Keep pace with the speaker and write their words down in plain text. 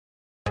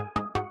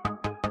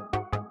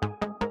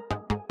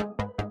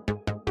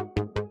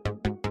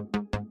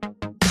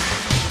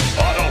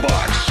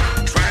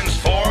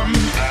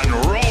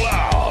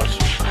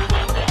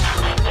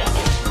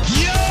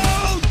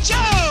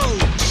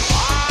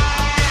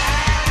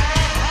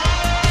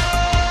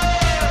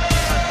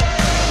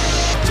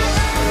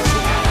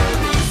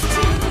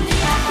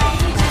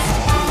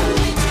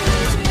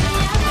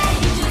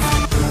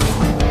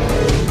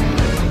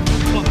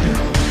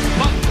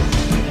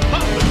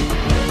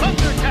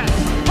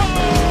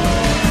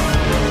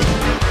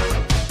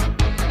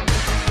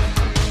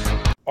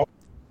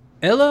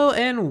Hello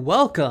and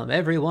welcome,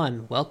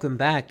 everyone. Welcome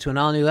back to an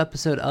all-new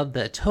episode of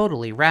the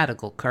Totally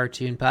Radical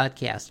Cartoon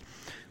Podcast.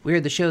 We're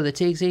the show that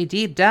takes a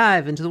deep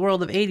dive into the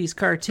world of 80s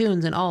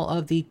cartoons and all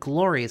of the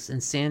glorious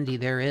insanity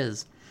there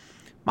is.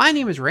 My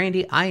name is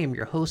Randy. I am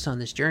your host on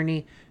this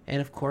journey,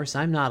 and of course,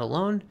 I'm not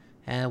alone.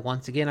 And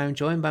once again, I'm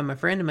joined by my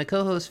friend and my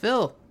co-host,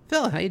 Phil.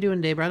 Phil, how you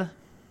doing today, brother?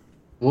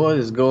 What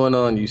is going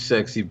on, you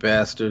sexy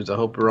bastards? I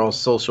hope we're all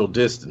social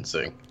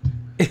distancing.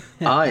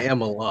 I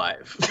am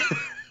alive.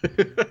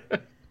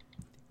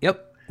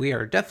 Yep, we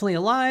are definitely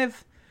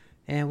alive,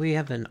 and we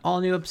have an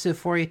all-new episode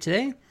for you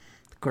today.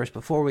 Of course,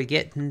 before we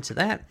get into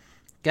that,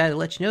 gotta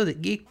let you know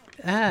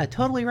that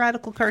Totally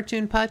Radical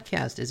Cartoon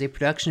Podcast is a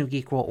production of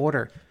Geek World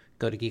Order.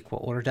 Go to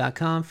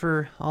geekworldorder.com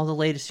for all the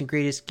latest and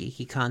greatest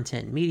geeky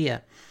content and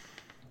media.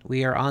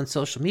 We are on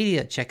social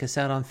media. Check us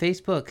out on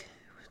Facebook.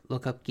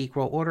 Look up Geek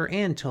World Order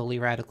and Totally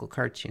Radical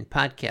Cartoon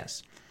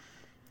Podcast.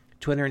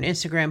 Twitter and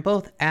Instagram,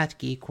 both at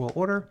Geek World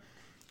Order.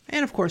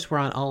 And of course, we're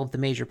on all of the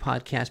major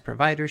podcast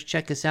providers.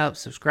 Check us out,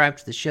 subscribe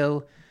to the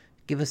show,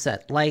 give us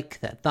that like,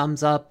 that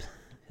thumbs up,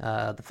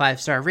 the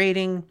 5-star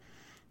rating,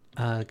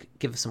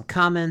 give us some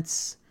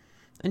comments,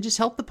 and just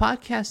help the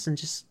podcast and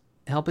just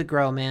help it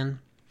grow, man.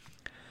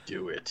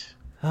 Do it.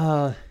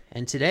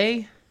 And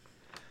today,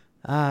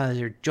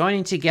 they're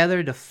joining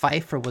together to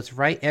fight for what's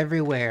right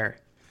everywhere.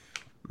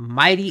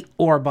 Mighty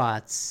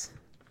Orbots.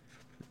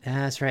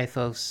 That's right,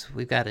 folks.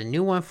 We've got a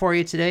new one for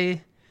you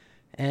today.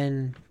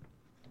 And,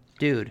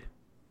 dude,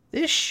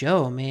 this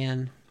show,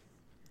 man.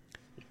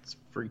 It's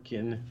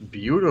freaking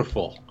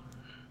beautiful.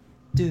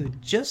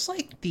 Dude, just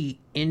like the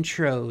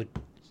intro,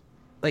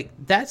 like,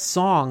 that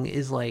song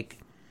is like,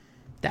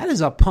 that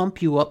is a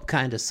pump you up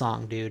kind of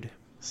song, dude.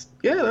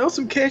 Yeah, that was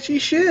some catchy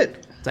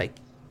shit. It's like,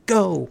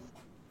 go,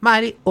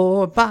 Mighty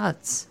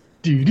Orbots.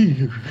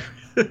 Doo-doo.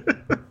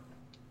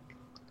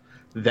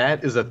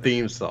 That is a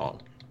theme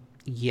song.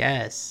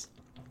 Yes.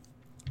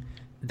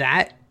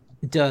 That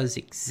does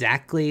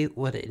exactly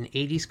what an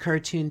 80s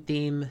cartoon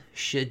theme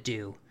should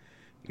do.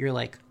 You're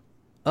like,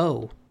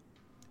 oh,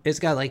 it's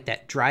got like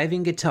that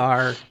driving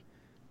guitar.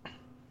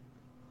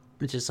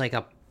 It's just like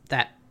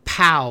that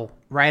pow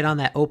right on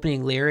that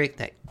opening lyric,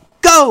 that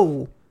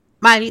go,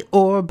 Mighty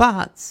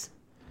Orbots.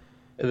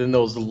 And then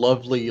those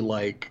lovely,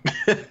 like,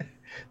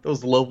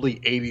 those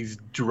lovely 80s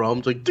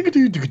drums, like,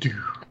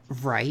 doo-doo-doo-doo.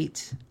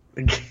 Right?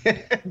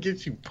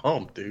 Gets you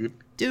pumped, dude.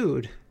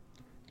 Dude.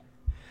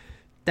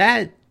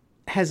 That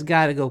has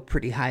got to go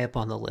pretty high up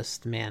on the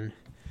list, man.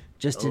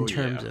 Just in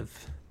terms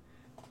of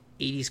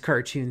 80s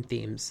cartoon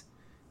themes.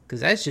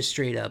 Because that's just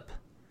straight up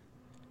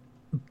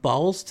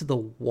balls to the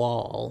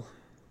wall.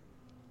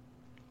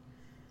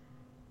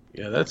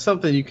 Yeah, that's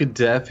something you could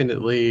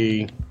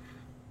definitely...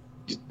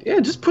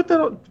 just put that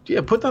on.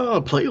 Yeah, put that on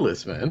a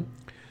playlist, man.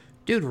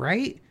 Dude,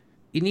 right?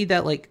 You need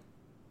that, like,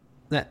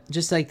 that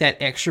just like that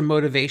extra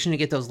motivation to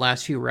get those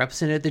last few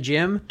reps in at the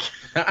gym.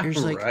 You're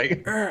just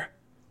like, right?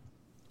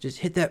 Just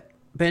hit that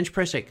bench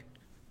press. Like,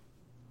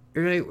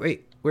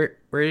 wait, where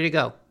did it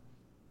go?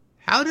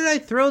 How did I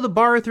throw the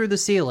bar through the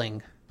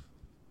ceiling?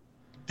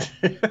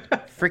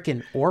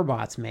 Freaking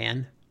Orbots,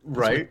 man. That's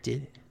right?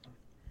 Did it.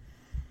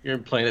 You're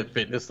in Planet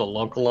Fitness, the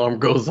lunk alarm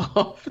goes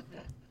off.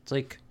 It's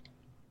like,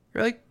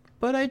 you're like,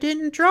 but I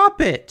didn't drop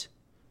it.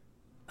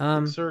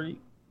 Sir,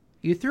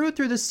 you threw it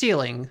through the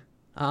ceiling.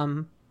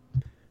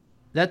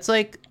 That's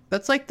like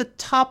the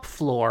top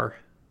floor.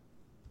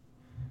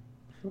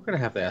 we're gonna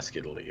have to ask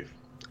you to leave.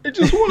 I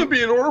just want to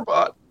be an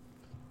Orbot.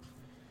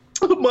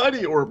 A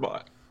mighty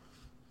Orbot.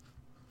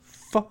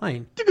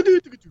 Fine.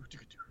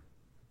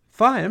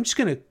 Fine, I'm just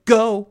gonna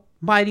go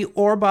Mighty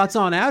Orbots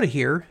on out of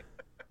here.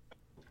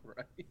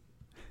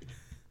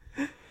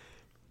 Right.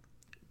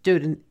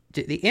 Dude, and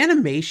the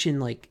animation,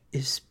 like,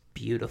 is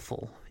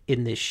beautiful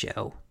in this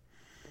show.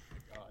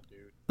 God, dude.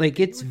 Like,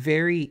 it's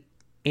very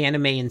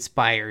anime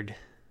inspired.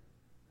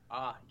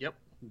 Yep.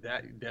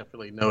 That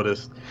definitely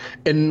noticed.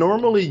 And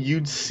normally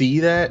you'd see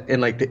that in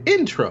like the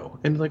intro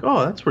and like,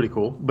 oh, that's pretty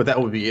cool. But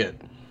that would be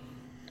it.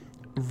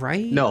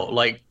 Right? No,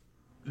 like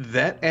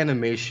that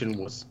animation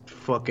was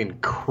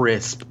fucking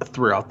crisp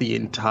throughout the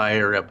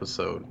entire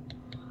episode.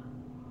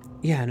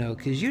 Yeah, no,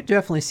 because you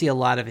definitely see a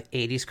lot of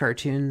 80s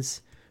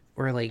cartoons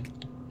where, like,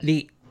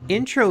 the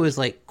intro is,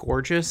 like,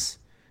 gorgeous.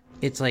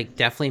 It's, like,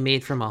 definitely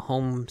made from a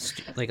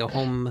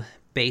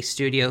home-based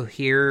studio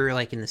here,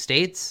 like, in the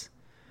States.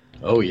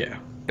 Oh, yeah.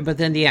 But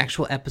then the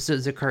actual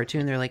episodes of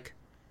cartoon, they're like,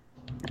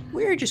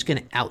 we're just going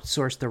to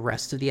outsource the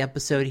rest of the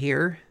episode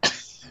here.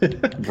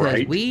 Because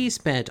Right. we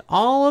spent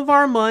all of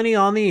our money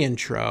on the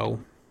intro.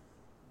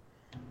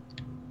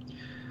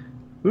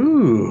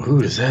 Ooh,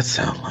 who does that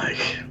sound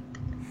like?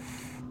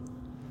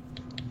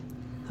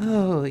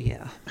 Oh,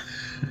 yeah.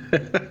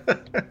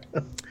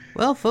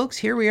 Well, folks,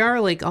 here we are,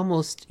 like,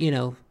 almost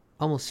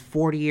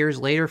 40 years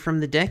later from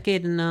the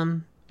decade,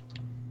 and,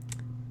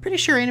 pretty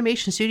sure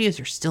animation studios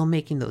are still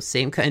making those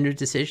same kind of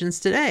decisions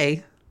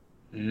today.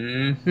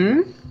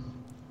 Mm-hmm.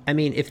 I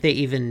mean, if they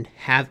even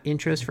have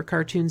intros for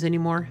cartoons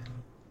anymore.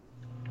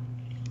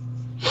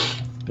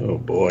 Oh,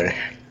 boy.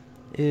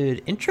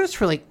 Dude, intros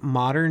for like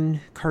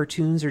modern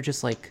cartoons are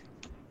just like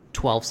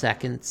 12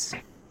 seconds.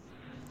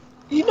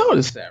 You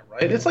notice that,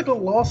 right? It's like a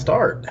lost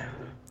art.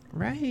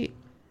 Right.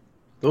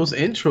 Those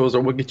intros are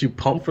what get you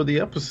pumped for the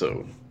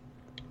episode.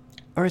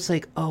 Or it's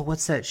like, oh,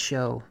 what's that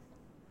show?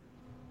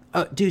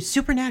 Oh, dude,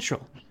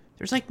 Supernatural.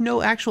 There's like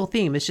no actual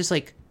theme. It's just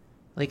like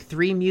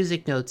 3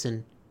 music notes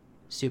and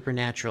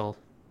Supernatural.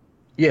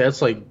 Yeah,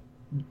 it's like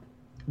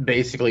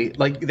basically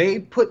like they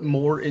put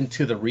more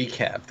into the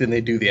recap than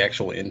they do the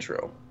actual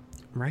intro.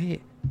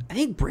 Right. I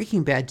think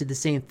Breaking Bad did the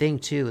same thing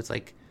too. It's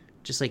like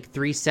just like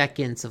 3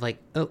 seconds of like,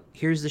 oh,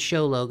 here's the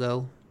show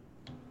logo.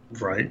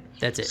 Right.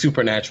 That's it.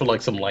 Supernatural,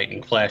 like some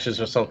lightning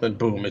flashes or something.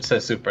 Boom, it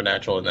says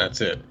Supernatural, and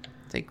that's it.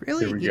 It's like,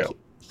 really? Here we You go.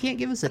 can't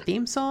give us a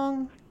theme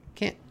song?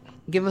 Can't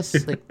give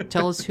us like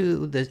tell us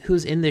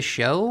who's in this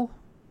show?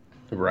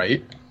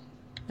 Right.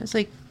 It's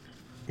like,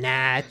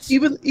 nah. It's,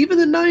 Even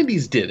the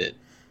 '90s did it.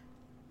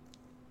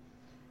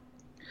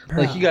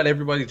 Like bruh. you got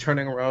everybody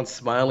turning around,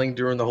 smiling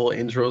during the whole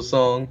intro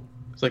song.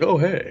 It's like, oh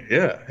hey,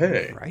 yeah,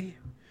 hey. Right.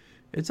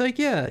 It's like,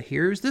 yeah,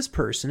 here's this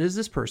person, is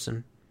this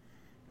person.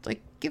 It's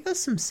like, give us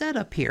some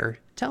setup here.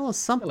 Tell us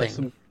something. Like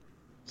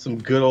some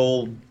good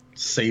old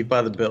Saved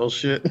by the Bell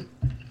shit.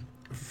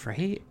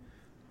 Right?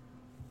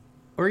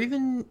 Or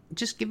even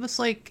just give us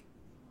like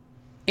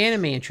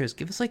anime intros.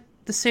 Give us like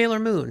the Sailor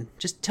Moon.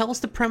 Just tell us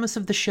the premise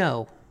of the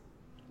show.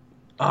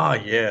 Ah,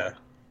 yeah.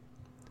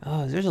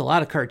 Oh, there's a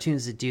lot of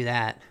cartoons that do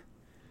that.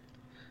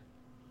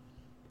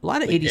 A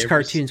lot of Like 80s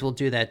cartoons will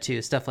do that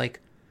too. Stuff like,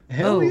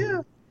 Hell oh,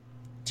 yeah.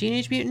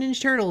 Teenage Mutant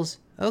Ninja Turtles.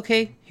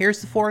 Okay,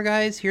 here's the 4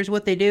 guys. Here's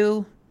what they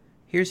do.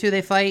 Here's who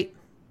they fight.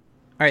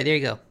 All right, there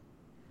you go.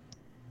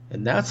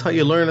 And that's how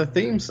you learn a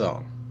theme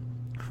song.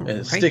 And it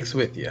Right? sticks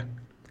with you.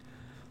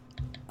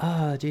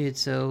 Oh, dude,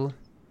 so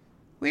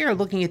we are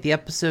looking at the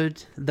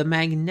episode The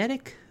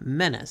Magnetic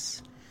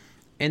Menace.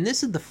 And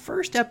this is the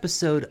first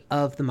episode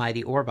of The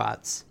Mighty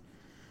Orbots.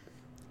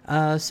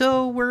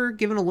 So we're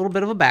given a little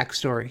bit of a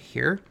backstory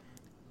here.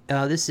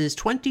 This is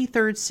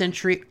 23rd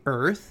century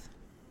Earth.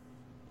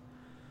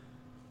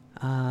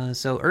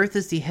 So Earth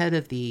is the head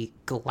of the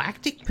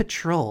Galactic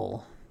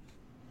Patrol.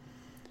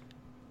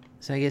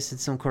 So I guess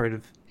it's some sort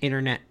of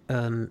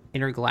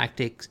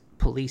intergalactic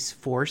police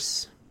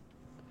force.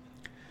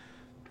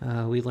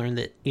 We learn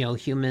that,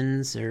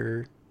 humans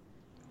are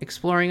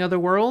exploring other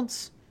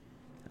worlds.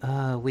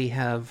 We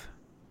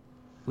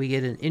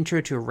get an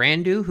intro to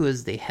Randu, who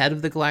is the head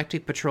of the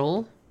Galactic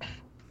Patrol.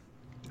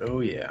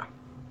 Oh yeah.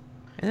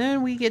 And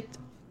then we get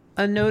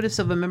a notice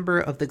of a member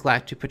of the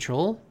Galactic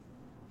Patrol.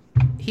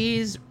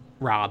 He's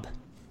Rob.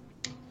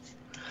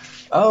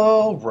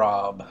 Oh,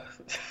 Rob.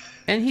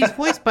 And he's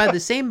voiced by the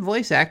same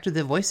voice actor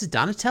that voices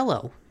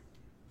Donatello.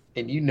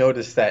 And you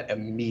notice that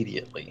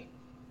immediately.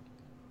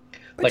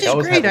 Which I is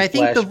was great. having I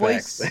think the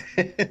flashbacks.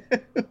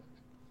 voice...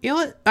 You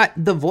know what?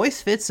 The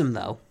voice fits him,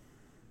 though.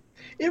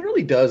 It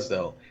really does,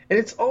 though, and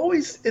it's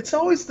always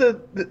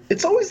the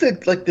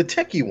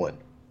techie one.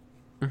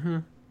 Mm-hmm.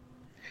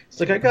 It's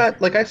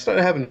like I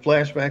started having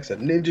flashbacks of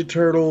Ninja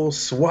Turtles,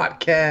 SWAT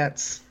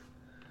cats,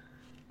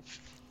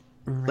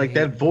 Right. like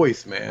that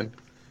voice, man.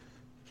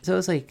 So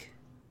it's like...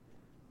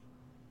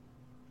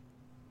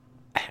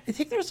 I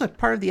think there's a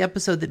part of the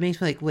episode that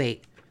makes me like,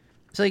 wait.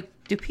 It's like,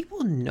 do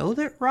people know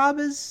that Rob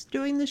is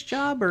doing this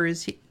job, or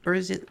is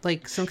it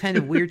like some kind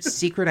of weird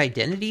secret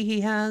identity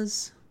he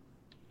has?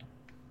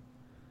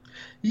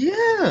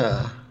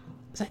 Yeah.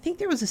 'Cause I think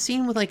there was a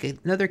scene with like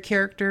another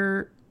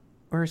character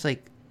where it's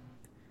like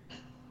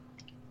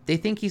they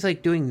think he's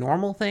like doing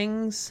normal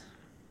things.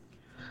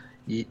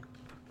 Yeah,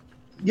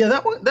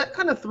 that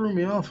kind of threw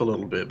me off a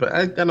little bit, but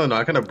I don't know.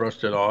 I kind of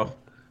brushed it off.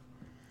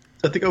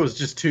 I think I was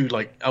just too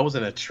I was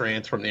in a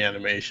trance from the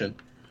animation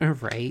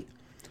Right.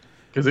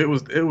 because it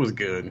was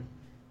good.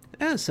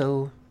 Yeah,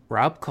 so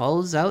Rob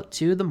calls out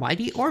to the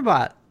mighty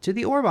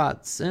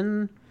Orbots,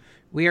 and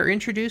we are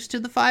introduced to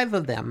the 5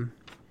 of them.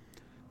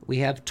 We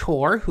have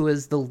Tor, who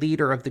is the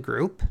leader of the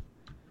group.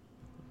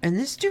 And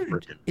this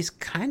dude is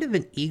kind of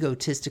an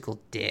egotistical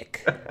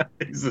dick.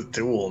 He's a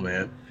tool,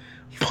 man.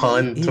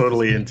 Pun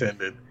totally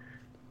intended.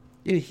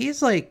 Dude,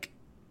 he's like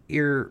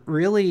your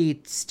really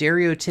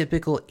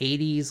stereotypical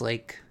 80s,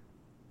 like,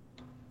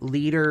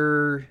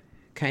 leader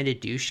kind of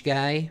douche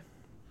guy.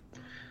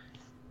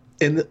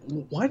 And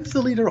why does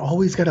the leader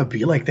always gotta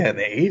be like that in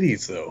the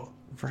 80s, though?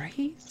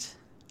 Right?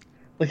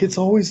 Like, it's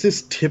always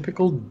this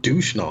typical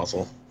douche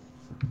nozzle.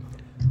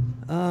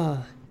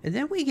 And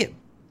then we get...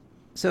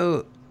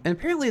 So, and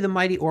apparently the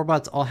Mighty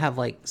Orbots all have,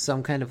 like,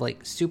 some kind of,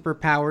 like,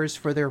 superpowers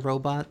for their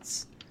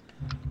robots.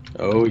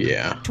 Oh,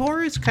 yeah.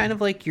 Tor is kind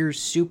of like your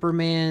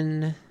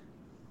Superman,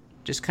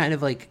 just kind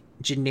of like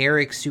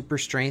generic super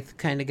strength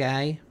kind of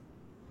guy.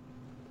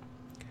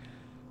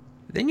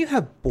 Then you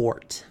have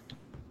Bort.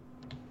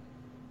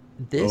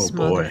 This Oh,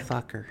 boy.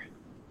 motherfucker.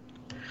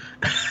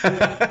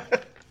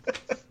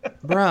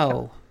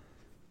 Bro.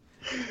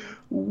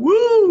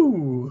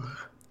 Woo!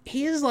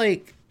 He is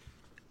like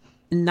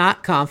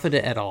not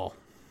confident at all.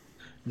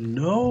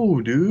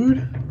 No,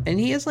 dude. And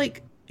he has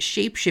like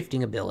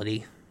shape-shifting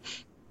ability.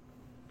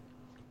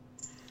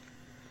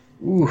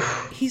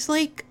 Oof. He's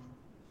like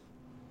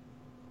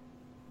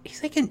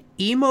an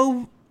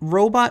emo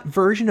robot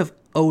version of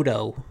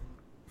Odo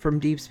from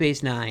Deep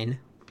Space Nine.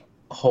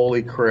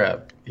 Holy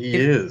crap. He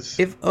is.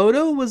 If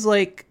Odo was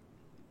like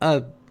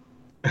a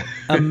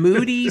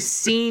moody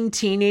scene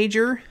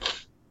teenager,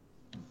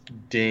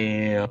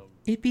 Damn.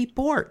 it'd be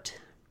Bort.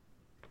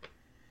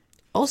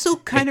 Also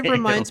kind of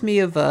reminds me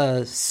of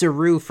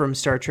Saru from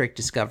Star Trek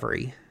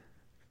Discovery.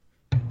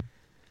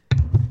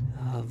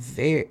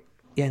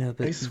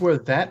 But I swear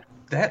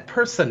that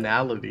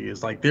personality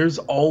is like there's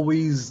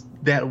always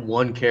that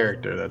one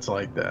character that's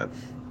like that.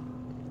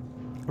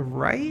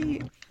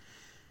 right?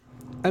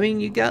 I mean,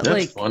 you got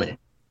That's funny.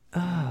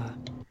 I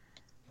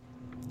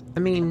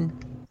mean,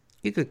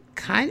 you could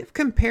kind of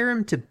compare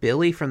him to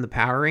Billy from the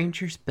Power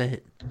Rangers,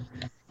 but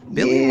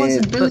Billy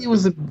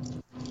was a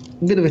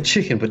bit of a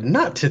chicken, but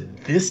not to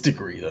this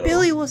degree though.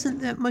 Billy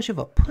wasn't that much of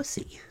a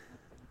pussy.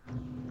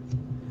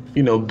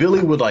 You know,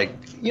 Billy would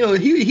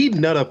he'd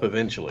nut up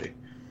eventually.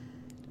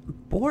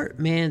 Bort,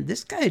 man,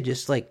 this guy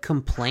just like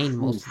complained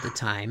most of the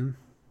time.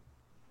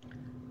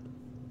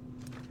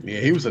 Yeah,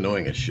 he was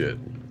annoying as shit.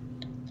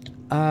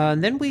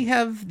 And then we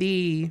have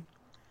the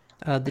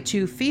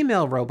two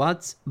female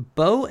robots,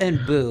 Bo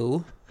and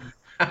Boo.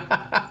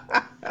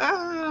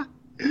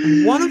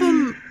 One of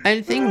them,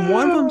 I think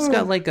one of them's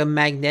got like a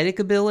magnetic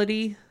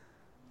ability.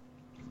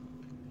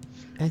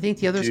 I think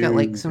the other's got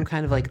like some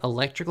kind of like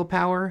electrical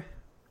power.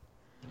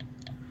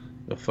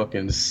 The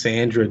fucking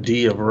Sandra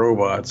D of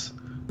robots.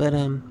 But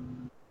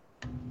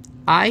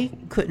I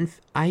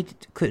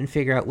couldn't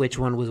figure out which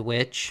one was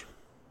which.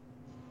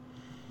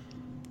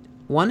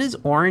 One is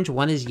orange,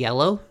 one is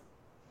yellow.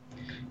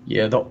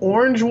 Yeah, the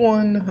orange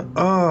one,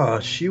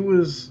 she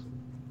was...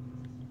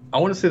 I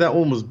want to say that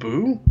one was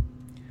Boo?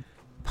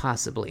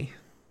 Possibly.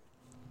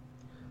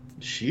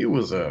 She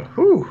was a...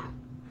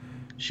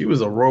 She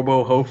was a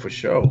robo-ho for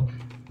show.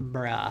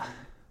 Bruh.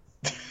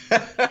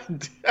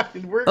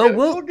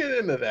 We'll get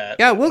into that.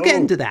 Yeah, we'll get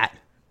into that.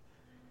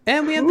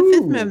 And we have the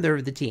fifth member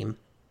of the team,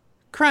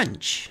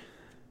 Crunch.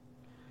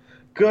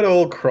 Good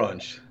old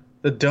Crunch.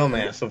 The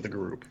dumbass of the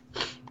group.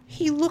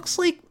 He looks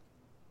like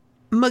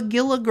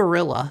Magilla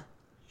Gorilla.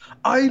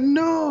 I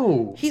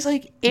know. He's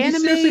like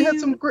anime. He seriously had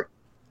some great...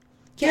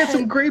 He had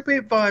some Grape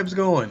Ape vibes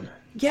going.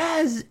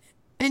 Yes,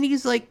 and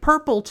he's like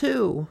purple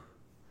too.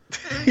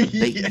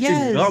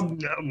 Yes.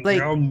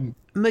 Like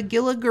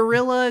Magilla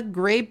Gorilla,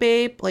 Grape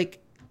Ape, like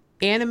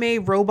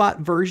anime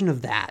robot version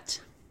of that.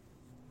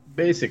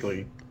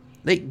 Basically.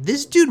 Like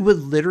this dude would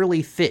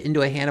literally fit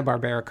into a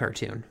Hanna-Barbera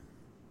cartoon.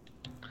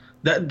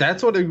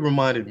 That's what he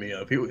reminded me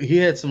of. He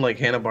had some like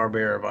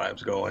Hanna-Barbera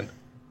vibes going.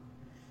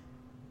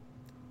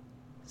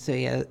 So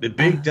yeah, the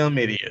big dumb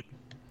idiot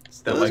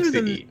that likes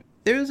to eat.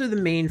 Those are the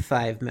main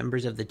 5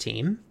 members of the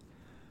team.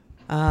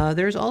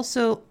 There's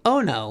also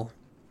Ono,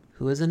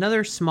 who is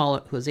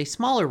a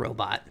smaller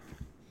robot.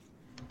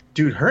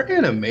 Dude, her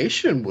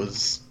animation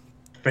was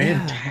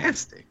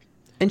fantastic. Yeah.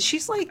 And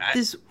she's like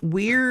this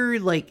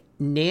weird, like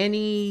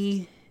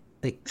nanny,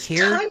 like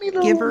caregiver. Tiny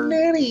little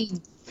nanny,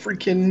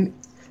 freaking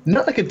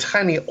not like a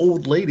tiny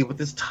old lady, but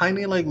this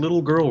tiny like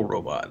little girl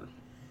robot.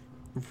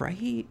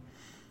 Right.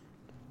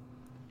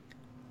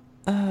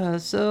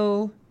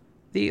 So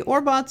the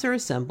Orbots are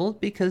assembled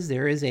because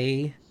there is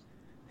a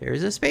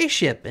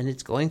spaceship and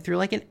it's going through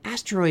like an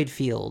asteroid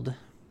field.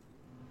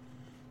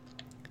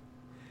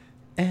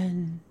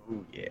 And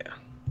oh yeah.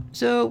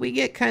 So we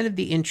get kind of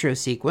the intro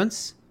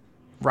sequence.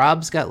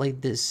 Rob's got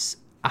like this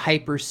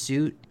hyper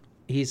suit.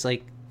 He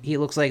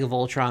looks like a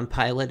Voltron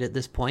pilot at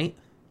this point.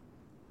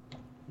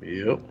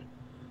 Yep.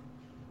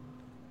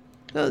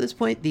 So at this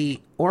point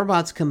the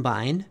Orbots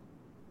combine.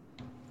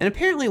 And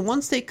apparently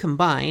once they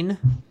combine,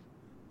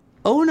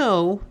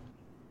 Ono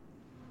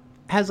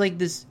has like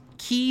this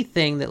key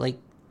thing that like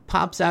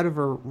pops out of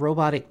her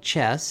robotic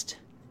chest.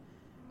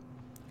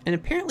 And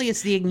apparently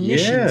it's the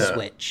ignition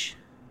switch.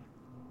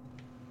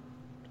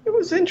 It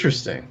was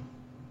interesting.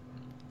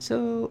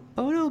 So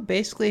Ono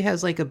basically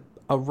has like a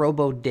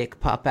robo dick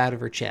pop out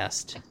of her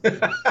chest.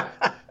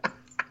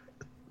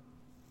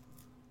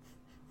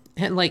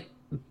 And like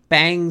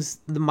bangs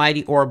the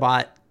mighty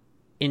Orbot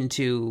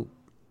into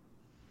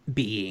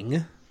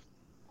being.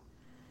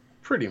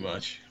 Pretty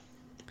much.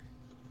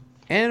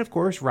 And of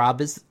course, Rob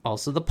is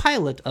also the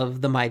pilot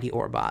of the mighty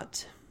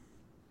Orbot.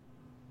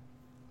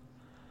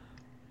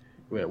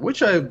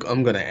 Which I'm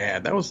going to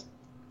add.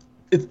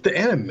 It's the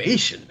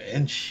animation,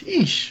 man.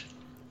 Sheesh.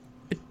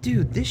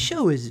 Dude, this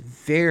show is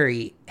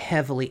very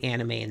heavily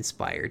anime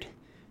inspired.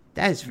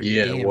 That is for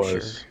damn it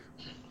was.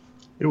 sure.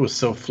 It was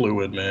so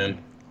fluid,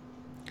 man.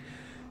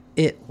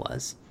 It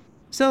was.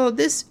 So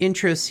this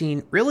intro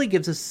scene really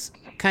gives us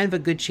kind of a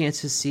good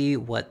chance to see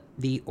what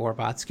the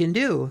Orbots can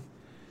do.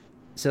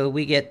 So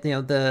we get,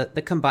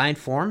 the combined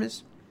form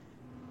is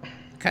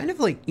kind of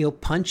like,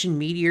 punching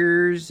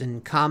meteors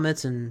and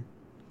comets and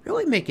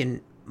really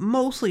making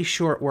mostly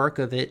short work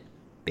of it,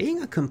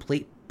 being a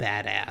complete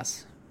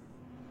badass.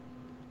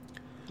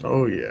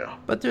 Oh, yeah.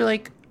 But they're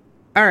like,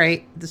 all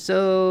right,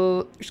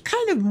 so there's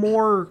kind of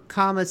more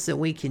comets that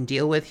we can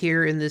deal with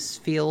here in this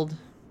field.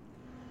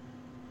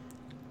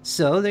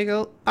 So they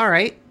go, all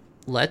right,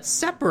 let's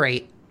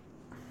separate.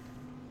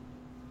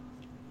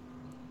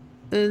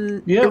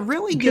 And Yeah, it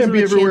really we gives can't them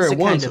be a everywhere chance at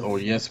to once. kind of, Oh,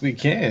 yes, we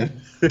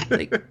can.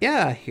 like,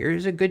 yeah,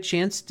 here's a good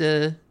chance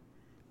to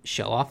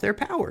show off their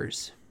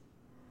powers.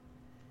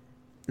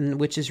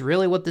 Which is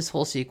really what this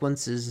whole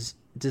sequence is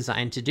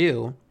designed to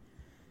do.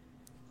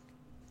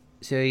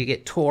 So you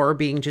get Tor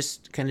being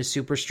just kind of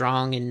super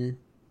strong and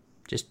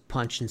just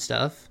punch and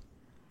stuff.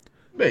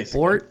 Basically.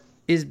 Bort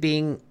is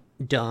being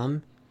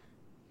dumb.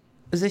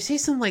 As they say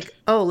something like,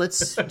 oh,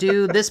 let's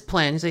do this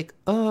plan. He's like,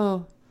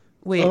 oh,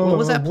 wait, what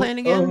was that plan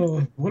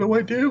again? What do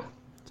I do?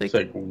 It's It's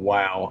like,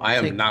 wow, I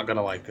am like- not going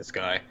to like this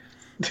guy.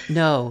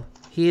 No,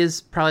 he is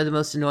probably the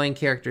most annoying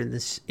character in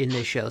this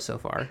show so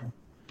far.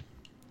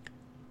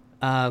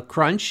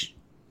 Crunch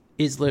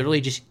is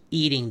literally just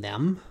eating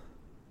them.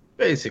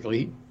 Basically,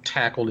 he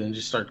tackled and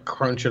just started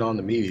crunching on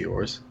the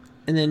meteors.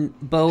 And then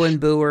Bo and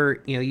Boo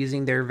are,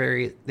 using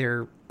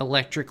their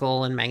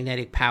electrical and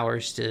magnetic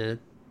powers to,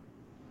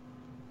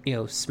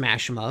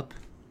 smash them up.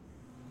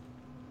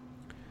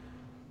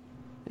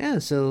 Yeah,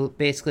 so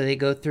basically they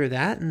go through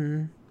that,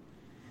 and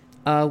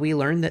we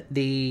learn that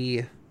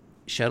the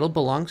shuttle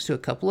belongs to a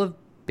couple of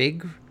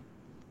big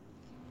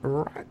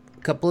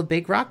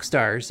rock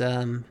stars,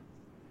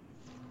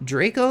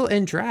 Draco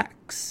and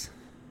Drax.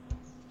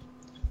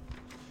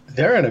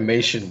 Their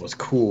animation was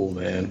cool,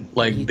 man.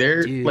 Like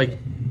Dude.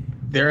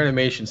 their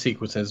animation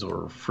sequences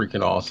were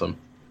freaking awesome.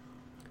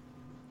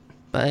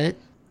 But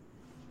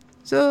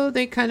so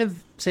they kind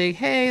of say,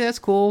 "Hey, that's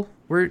cool.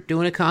 We're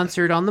doing a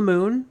concert on the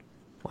moon.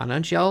 Why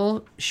don't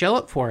y'all show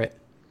up for it?"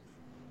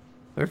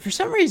 But for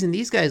some reason,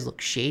 these guys look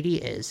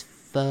shady as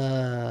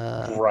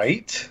fuck.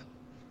 Right?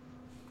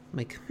 I'm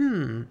like,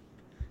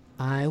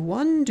 I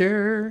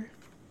wonder.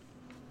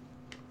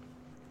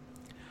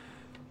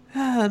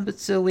 But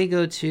so we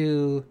go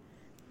to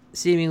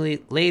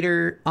seemingly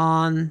later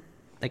on,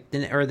 like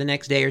the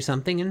next day or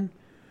something, and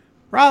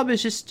Rob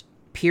is just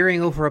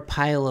peering over a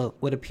pile of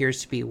what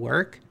appears to be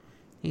work.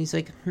 He's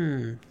like,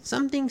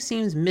 something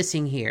seems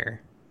missing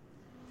here.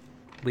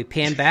 We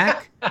pan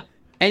back,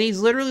 and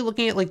he's literally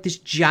looking at like this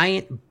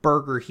giant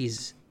burger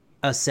he's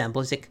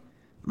assembled. He's like,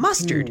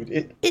 mustard.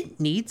 Dude, it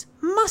needs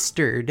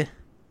mustard.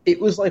 it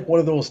was like one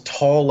of those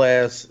tall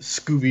ass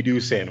Scooby-Doo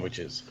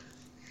sandwiches.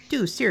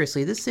 Dude,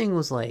 seriously, this thing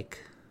was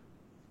like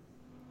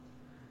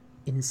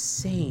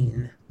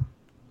insane.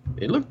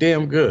 It looked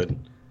damn good.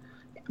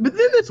 But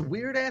then this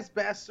weird ass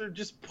bastard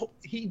just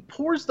he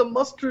pours the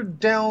mustard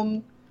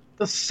down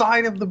the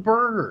side of the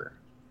burger.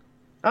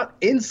 Not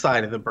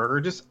inside of the burger,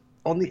 just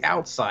on the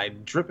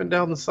outside, dripping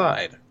down the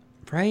side.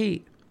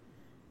 Right.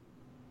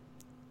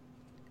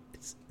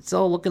 It's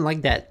all looking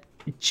like that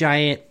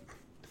giant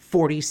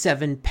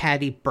 47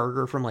 patty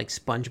burger from like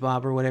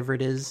SpongeBob or whatever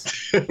it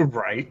is.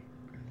 Right.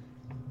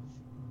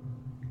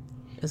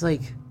 It's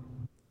like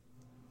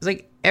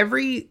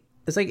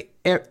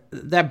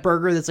that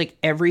burger that's like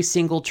every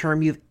single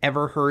term you've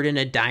ever heard in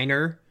a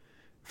diner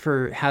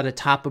for how to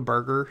top a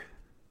burger.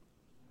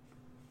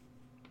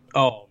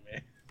 Oh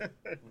man.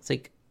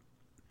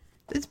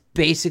 It's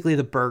basically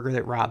the burger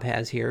that Rob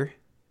has here.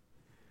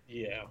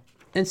 Yeah.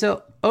 And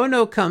so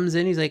Ono comes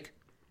in, is like,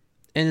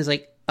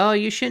 oh,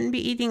 you shouldn't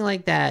be eating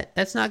like that.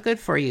 That's not good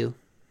for you.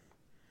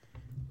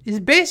 She is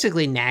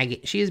basically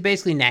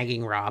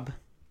nagging Rob.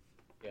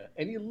 Yeah.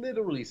 And he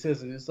literally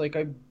says it. It's like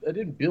I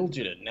didn't build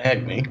you to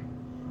nag me.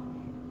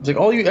 It's like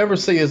all you ever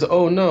say is,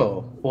 oh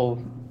no. Well,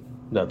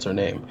 that's her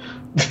name.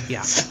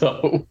 Yeah.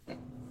 So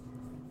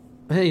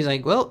And he's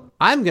like, well,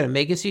 I'm going to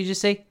make it so you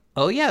just say,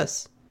 oh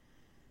yes.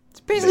 It's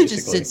basically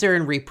just sits there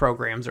and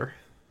reprograms her.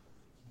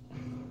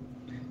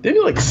 Didn't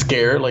you like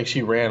scare like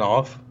she ran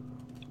off?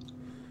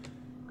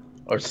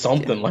 Or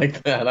something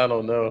like that. I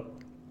don't know.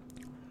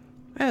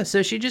 Yeah,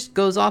 so she just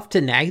goes off to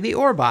nag the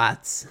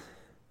Orbots.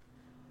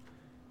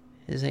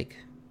 It's like,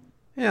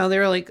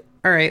 they're like,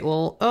 all right,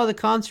 well, the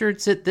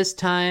concert's at this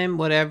time,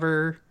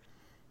 whatever.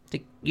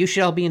 You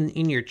should all be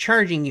in your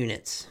charging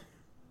units.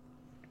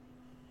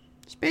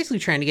 It's basically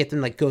trying to get them,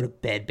 like, go to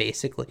bed,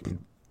 basically.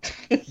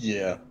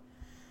 Yeah.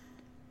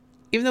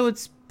 Even though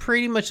it's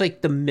pretty much,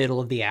 like, the middle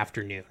of the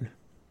afternoon.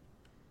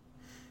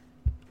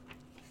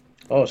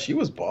 Oh, she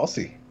was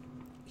bossy.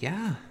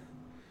 Yeah.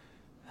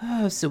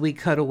 So we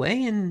cut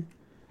away, and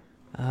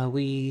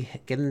we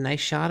get a nice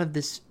shot of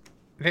this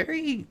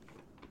very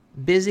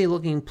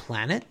busy-looking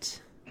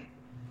planet.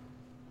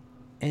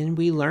 And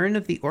we learn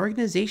of the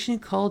organization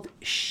called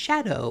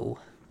Shadow.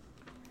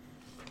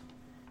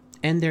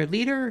 And their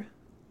leader,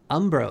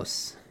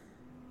 Umbros.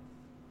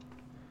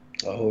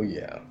 Oh,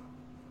 yeah.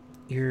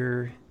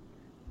 You're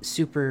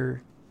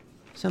super...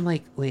 So I'm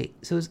like, wait,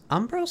 so is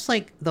Umbros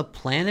like the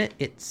planet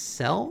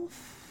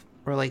itself?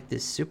 Or like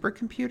this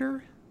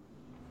supercomputer?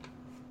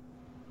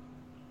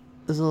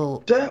 This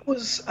little... That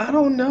was, I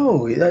don't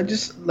know. I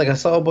just, I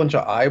saw a bunch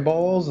of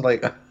eyeballs,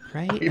 Right?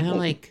 And I'm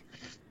like,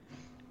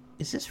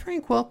 is this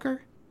Frank Welker?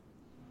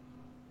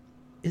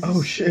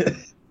 Oh, shit.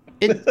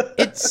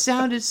 It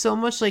sounded so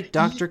much like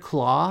Dr.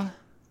 Claw.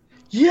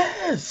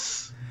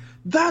 Yes,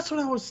 that's what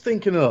I was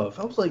thinking of.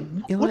 I was like,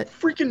 You know what what?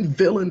 freaking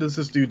villain does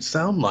this dude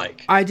sound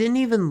like? I didn't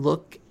even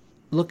look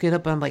it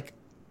up. I'm like,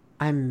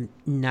 I'm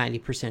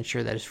 90%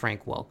 sure that is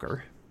Frank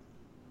Welker.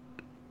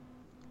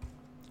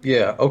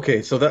 Yeah,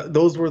 okay, so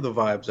those were the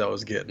vibes I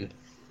was getting.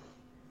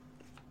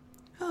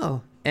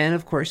 Oh, and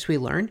of course we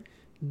learned.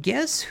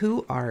 Guess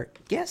who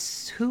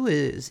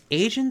is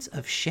Agents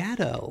of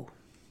Shadow?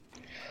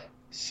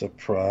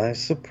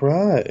 Surprise,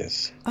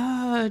 surprise.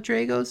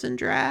 Dragos and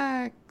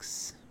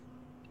Drax.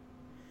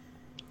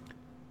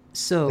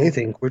 So, They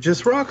think we're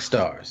just rock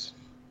stars.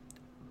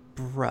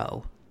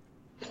 bro,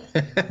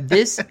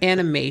 this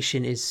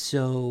animation is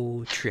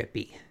so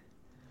trippy.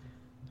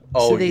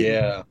 Oh, they-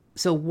 yeah.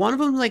 So one of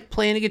them's like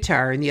playing a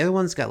guitar, and the other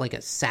one's got like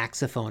a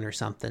saxophone or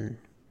something.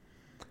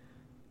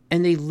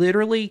 And they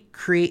literally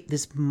create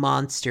this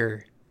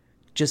monster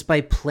just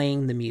by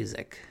playing the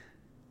music.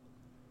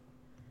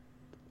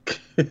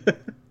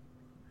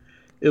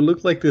 It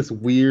looked like this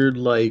weird,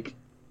 like,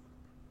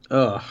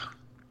 ugh.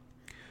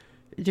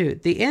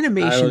 Dude, the I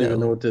animation, don't even know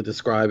though, what to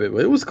describe it,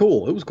 but it was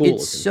cool. It was cool.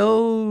 it's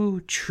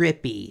so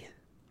trippy.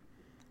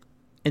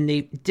 And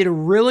they did a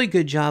really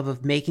good job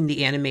of making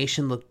the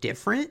animation look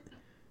different.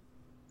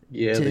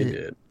 Yeah, they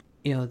did.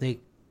 You know,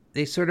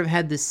 they sort of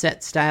had this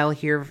set style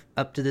here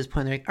up to this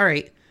point. They're like, all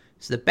right,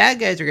 so the bad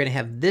guys are going to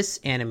have this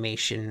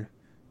animation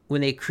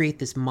when they create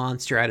this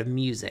monster out of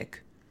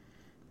music.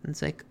 And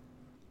it's like,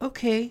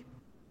 okay,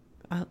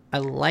 I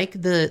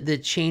like the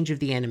change of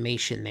the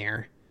animation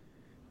there,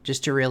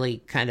 just to really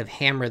kind of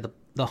hammer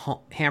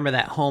hammer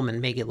that home and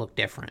make it look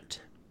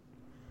different.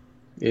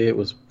 It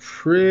was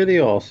pretty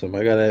awesome,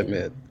 I gotta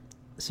admit.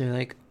 So you're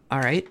like, all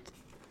right,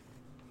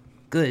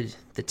 good,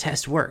 the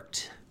test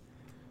worked.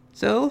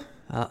 So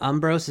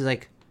Umbros is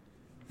like,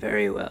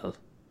 very well,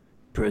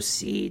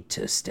 proceed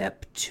to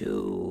step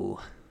 2.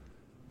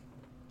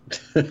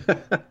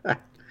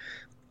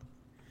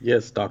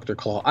 Yes, Dr.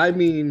 Claw. I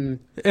mean,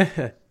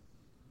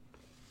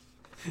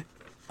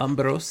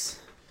 Umbros.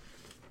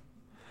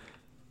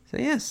 So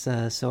yes,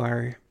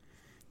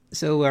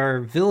 so our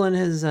villain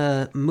has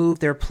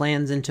moved their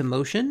plans into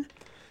motion.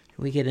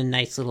 We get a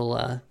nice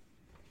little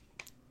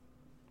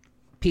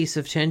piece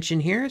of tension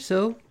here.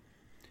 So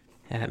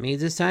that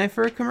means it's time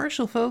for a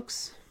commercial,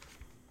 folks.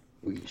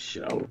 we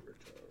shall.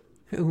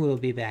 We'll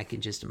be back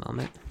in just a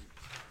moment.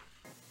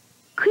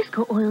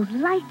 Crisco oil's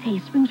light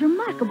taste brings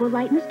remarkable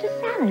lightness to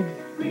salads.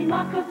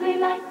 Remarkably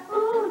light,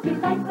 ooh,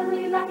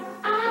 delightfully light.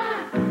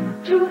 Ah,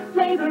 true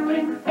flavor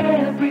in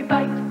every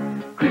bite.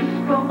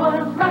 Crisco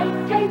oil's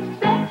light taste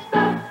sets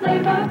the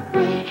flavor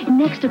free.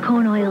 Next to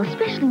corn oil,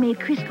 specially made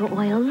Crisco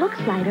oil looks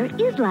lighter,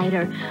 is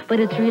lighter, but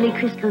it's really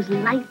Crisco's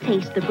light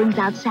taste that brings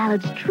out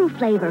salad's true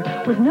flavor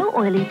with no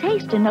oily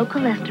taste and no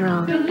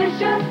cholesterol.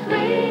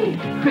 Deliciously,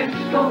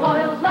 Crisco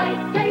oil's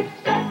light taste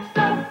sets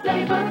the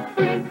flavor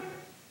free.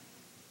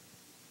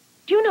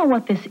 Do you know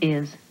what this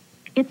is?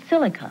 It's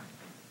silica,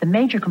 the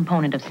major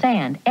component of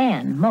sand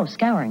and most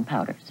scouring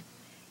powders.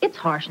 It's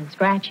harsh and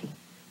scratchy.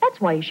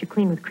 That's why you should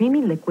clean with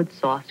Creamy Liquid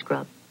Soft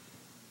Scrub.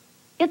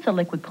 It's a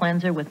liquid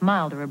cleanser with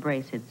milder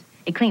abrasives.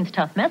 It cleans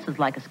tough messes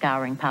like a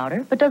scouring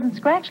powder, but doesn't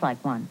scratch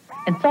like one.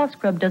 And Soft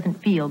Scrub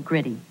doesn't feel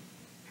gritty.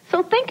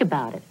 So think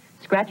about it.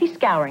 Scratchy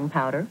scouring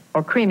powder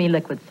or Creamy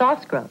Liquid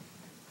Soft Scrub.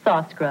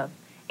 Soft Scrub.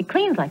 It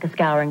cleans like a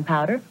scouring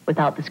powder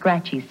without the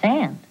scratchy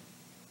sand.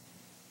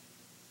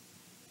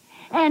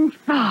 And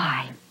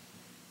 5.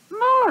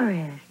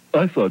 Morris,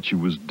 I thought she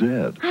was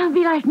dead. I'll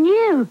be like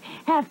new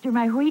after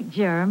my wheat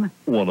germ.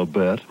 Wanna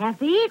bet? Have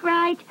to eat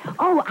right.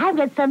 Oh, I've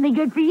got something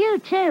good for you,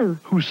 too.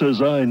 Who says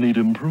I need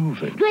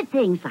improving? Good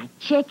things like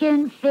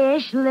chicken,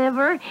 fish,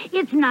 liver.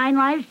 It's 9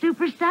 Live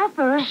Super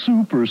Supper.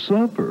 Super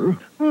supper?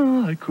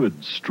 Well, I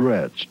could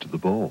stretch to the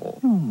bowl.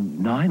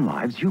 9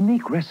 Lives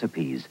unique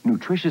recipes.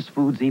 Nutritious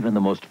foods even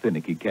the most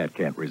finicky cat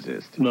can't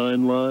resist.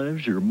 9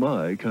 lives, you're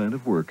my kind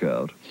of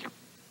workout.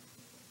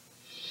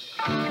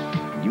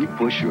 You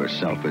push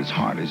yourself as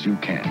hard as you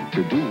can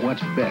to do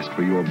what's best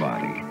for your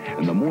body.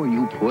 And the more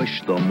you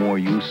push, the more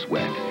you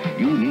sweat.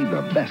 You need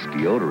the best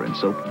deodorant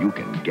soap you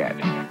can get.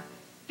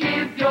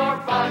 Give your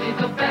body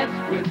the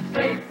best with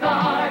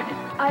Safeguard.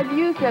 I've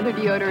used other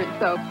deodorant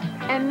soaps,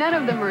 and none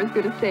of them are as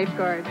good as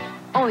Safeguard.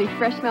 Only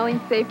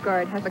fresh-smelling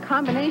Safeguard has a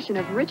combination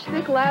of rich,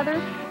 thick lather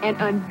and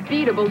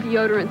unbeatable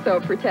deodorant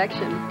soap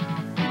protection.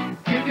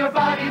 Give your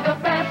body the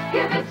best,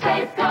 give it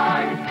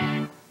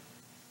Safeguard.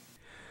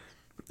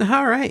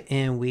 All right,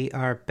 and we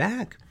are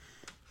back.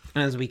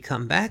 As we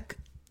come back,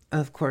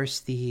 of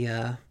course,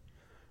 the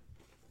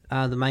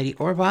mighty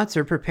Orbots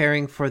are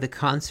preparing for the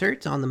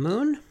concert on the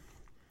moon.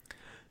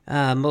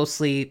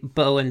 Mostly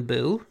Bo and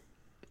Boo.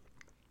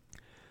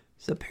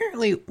 So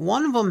apparently,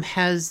 one of them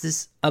has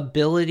this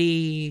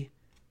ability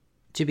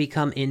to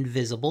become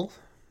invisible.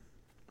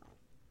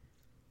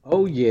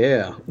 Oh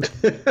yeah.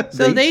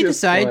 So they just,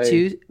 decide like,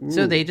 to.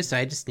 So ooh. they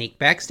decide to sneak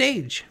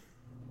backstage.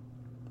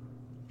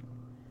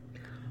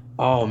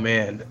 Oh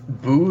man,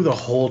 Boo the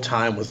whole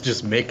time was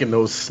just making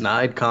those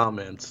snide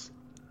comments.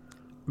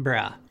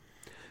 Bruh.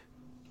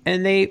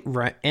 And they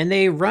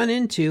run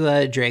into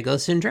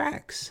Dragos and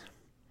Drax.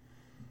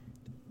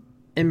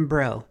 And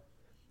bro,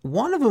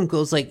 one of them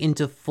goes like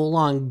into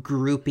full-on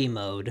groupie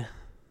mode.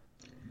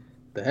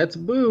 That's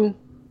Boo.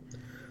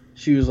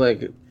 She was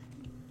like,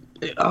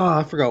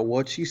 I forgot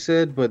what she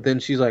said, but then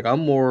she's like,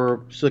 I'm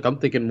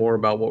thinking more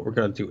about what we're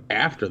gonna do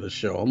after the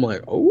show. I'm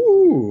like,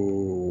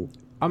 oh.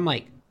 I'm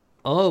like,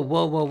 oh,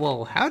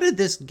 whoa. How did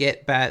this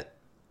get by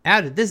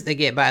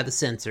the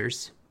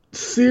censors?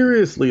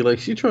 Seriously, like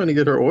she trying to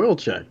get her oil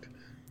checked.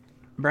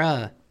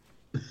 Bruh.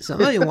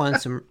 Somebody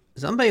wants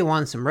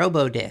some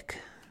Robo Dick.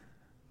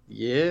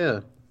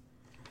 Yeah.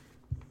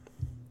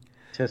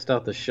 Test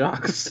out the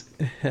shocks.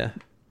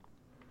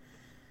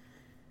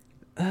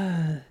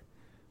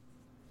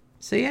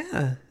 So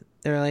yeah,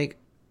 they're like,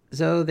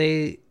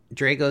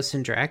 Dragos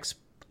and Drax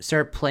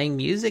start playing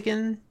music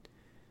and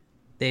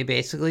they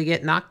basically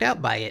get knocked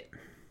out by it.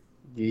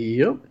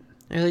 Yep.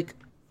 They're like,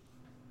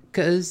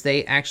 because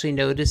they actually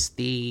noticed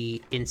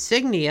the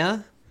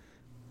insignia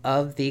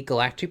of the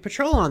Galactic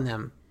Patrol on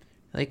them.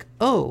 Like,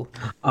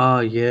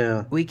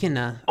 yeah. we can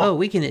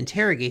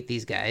interrogate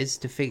these guys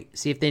to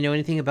see if they know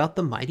anything about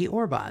the mighty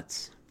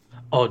Orbots.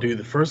 Oh, dude,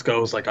 the first guy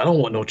was like, I don't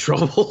want no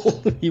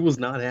trouble. He was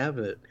not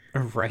having it.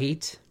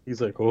 Right?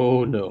 He's like,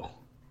 oh, no.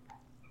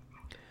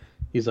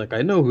 He's like,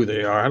 I know who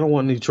they are. I don't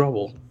want any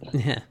trouble.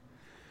 Yeah.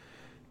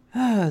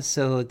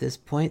 So at this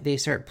point, they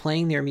start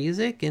playing their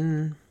music,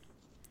 and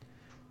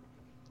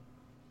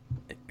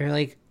they're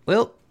like,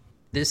 well,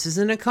 this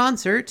isn't a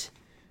concert.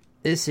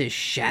 This is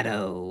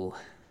Shadow.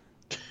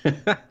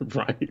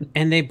 Right.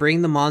 And they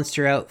bring the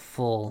monster out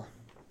full.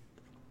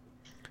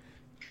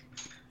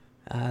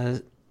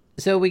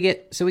 So we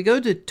go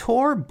to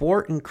Tor,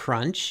 Bort, and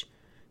Crunch.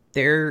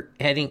 They're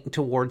heading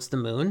towards the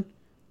moon.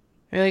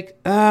 They're like,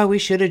 we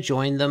should have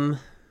joined them.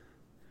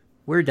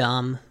 We're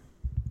dumb.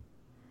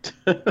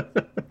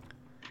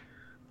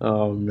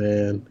 Oh,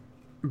 man.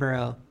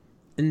 Bro.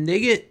 And they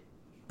get,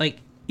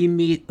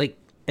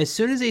 as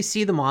soon as they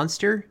see the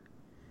monster,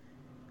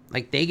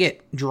 they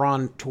get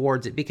drawn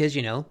towards it because,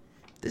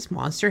 this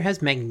monster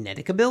has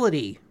magnetic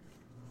ability.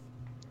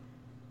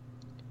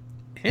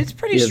 And it's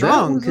pretty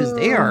strong because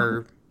they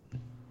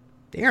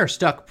are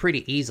stuck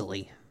pretty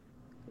easily.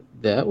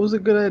 That was a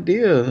good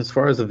idea as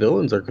far as the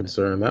villains are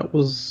concerned. That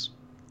was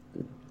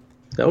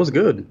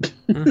good.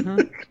 Mm-hmm.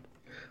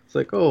 It's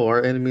like, oh,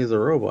 our enemies are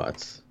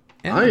robots.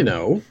 Yeah. I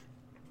know.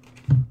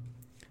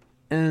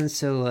 And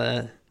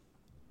so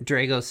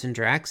Dragos and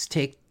Drax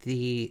take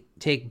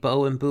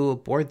Bo and Boo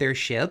aboard their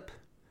ship.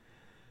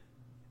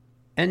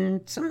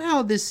 And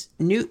somehow this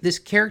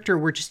character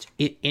we're just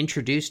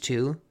introduced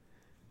to,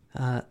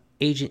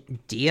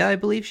 Agent Dia, I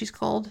believe she's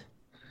called.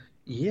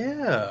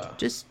 Yeah.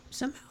 Just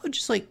somehow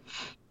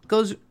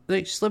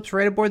slips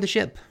right aboard the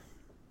ship.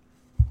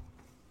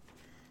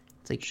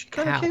 It's like she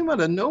kind of came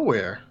out of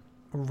nowhere.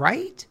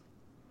 Right?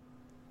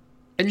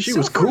 And she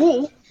was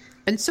cool.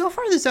 And so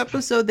far this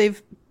episode,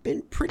 they've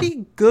been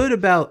pretty good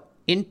about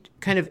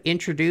kind of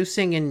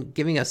introducing and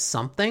giving us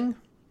something.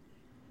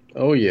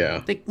 Oh,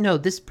 yeah. No,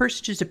 this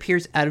person just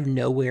appears out of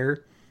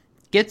nowhere,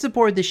 gets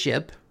aboard the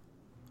ship,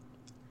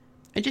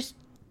 and just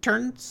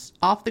turns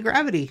off the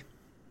gravity.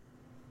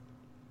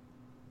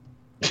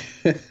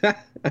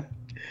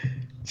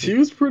 She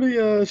was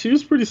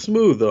pretty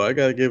smooth, though. I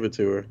gotta give it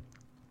to her.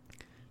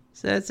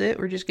 So that's it?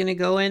 We're just gonna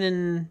go in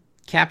and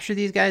capture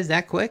these guys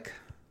that quick?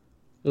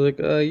 They're like,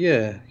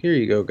 yeah, here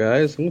you go,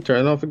 guys. I'm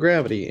turning off the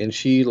gravity. And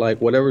she,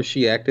 whatever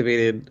she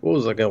activated, what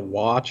was a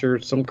watch or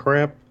some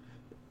crap?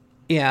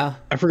 Yeah.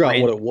 I forgot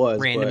what it was.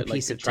 Random but,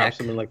 piece of traps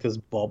tech. them in, this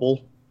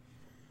bubble.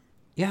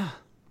 Yeah.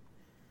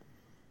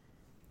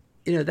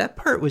 That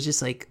part was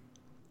just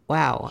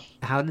wow,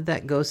 how did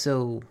that go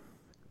so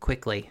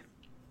quickly?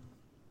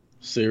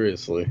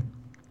 Seriously.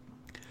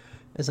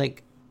 It's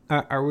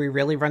are we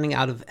really running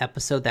out of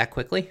episode that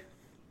quickly?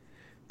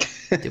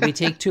 Did we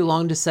take too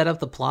long to set up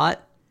the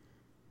plot?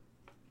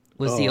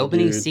 Was the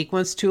opening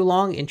sequence too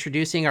long,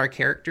 introducing our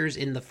characters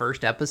in the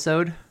first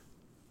episode?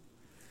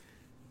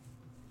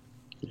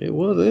 It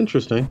was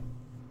interesting.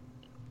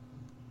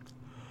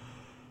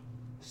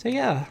 So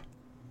yeah.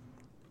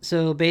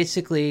 So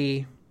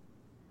basically,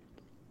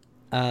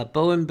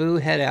 Bo and Boo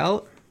head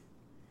out.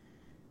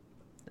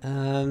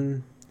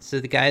 So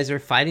the guys are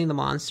fighting the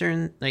monster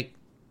and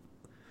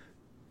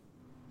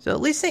so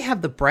at least they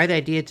have the bright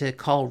idea to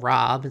call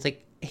Rob. It's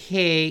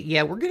hey,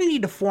 yeah, we're gonna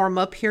need to form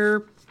up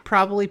here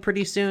probably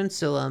pretty soon.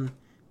 So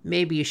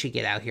maybe you should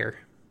get out here.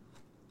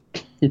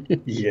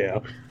 Yeah.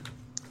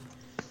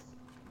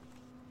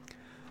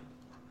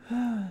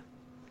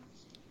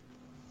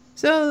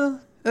 So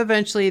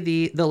eventually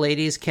the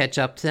ladies catch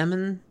up to them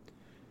and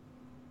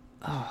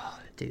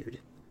dude,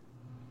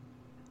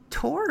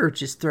 Tor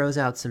just throws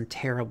out some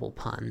terrible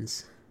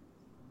puns.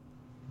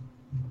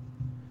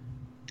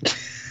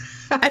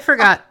 I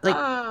forgot,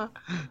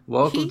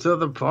 welcome to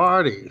the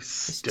party.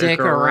 Stick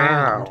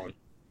around.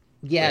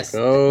 Yes,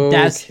 okay.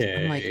 That's.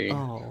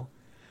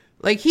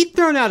 I'm he'd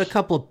thrown out a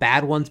couple of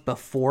bad ones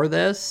before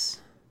this,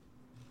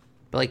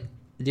 but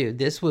dude,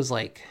 this was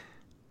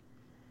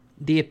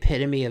the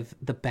epitome of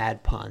the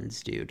bad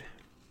puns, dude.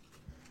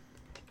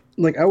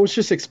 Like, I was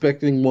just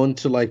expecting one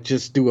to, like,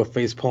 just do a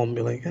facepalm and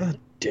be like, God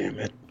damn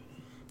it.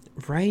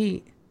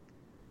 Right?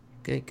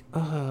 Like,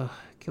 can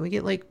we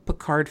get, like,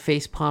 Picard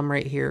facepalm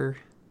right here?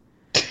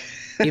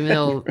 Even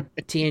though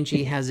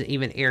TNG hasn't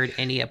even aired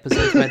any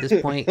episodes by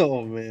this point.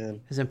 Oh, man.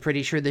 Because I'm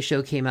pretty sure the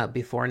show came out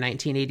before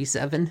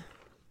 1987.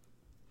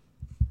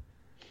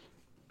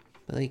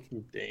 But, like,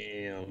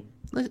 damn.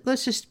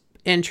 Let's just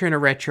enter in a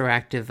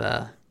retroactive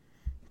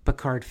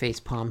Picard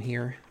facepalm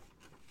here.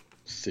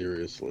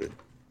 Seriously.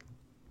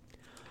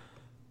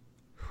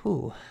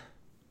 Whew.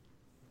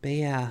 But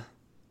yeah.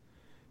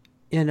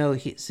 You know,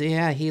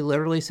 he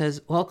literally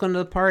says, "Welcome to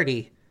the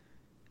party.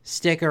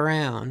 Stick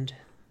around."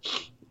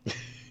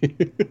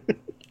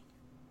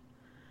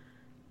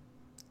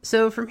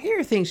 So from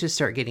here, things just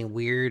start getting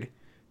weird.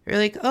 They're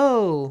like,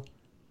 "Oh,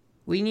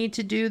 we need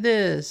to do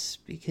this,"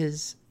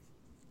 because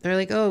they're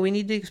like, "Oh, we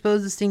need to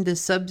expose this thing to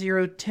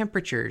sub-zero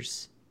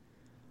temperatures,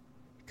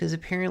 because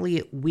apparently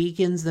it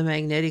weakens the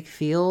magnetic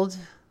field."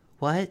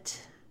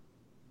 What?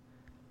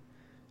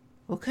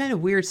 What kind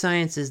of weird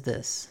science is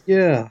this?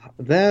 Yeah,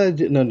 that I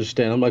didn't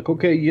understand. I'm like,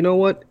 okay, you know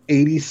what?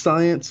 80s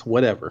science,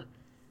 whatever.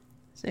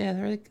 So yeah,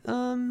 they're like,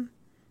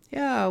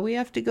 yeah, we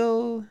have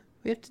to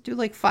do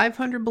like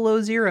 500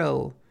 below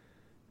zero.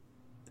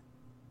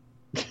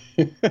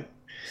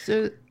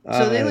 so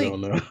they like, I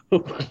don't know.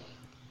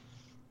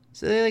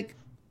 so they like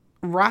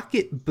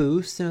rocket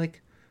boost and they're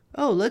like,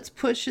 oh, let's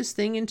push this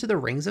thing into the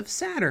rings of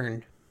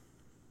Saturn.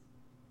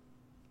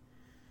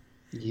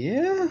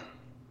 Yeah.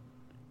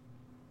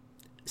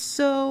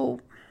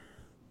 So,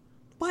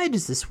 why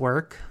does this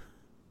work?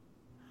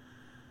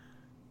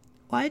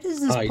 Why does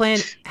this plan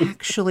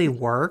actually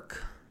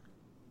work?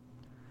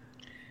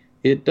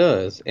 It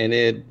does. And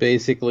it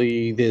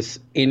basically, this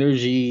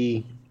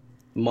energy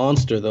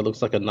monster that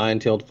looks like a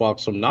nine-tailed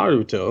fox from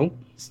Naruto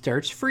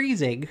starts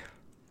freezing.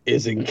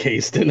 Is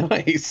encased in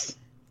ice.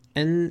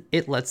 And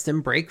it lets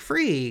them break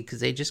free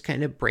because they just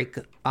kind of break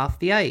off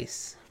the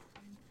ice.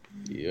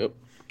 Yep.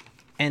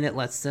 And it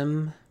lets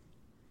them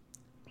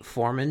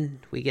form, and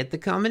we get the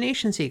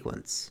combination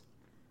sequence.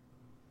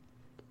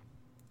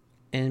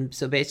 And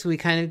so basically we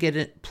kind of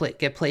get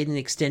played an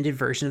extended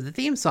version of the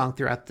theme song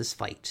throughout this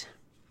fight.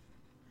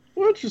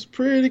 Which is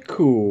pretty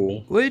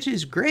cool. Which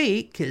is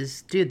great,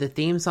 because, dude, the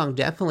theme song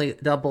definitely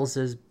doubles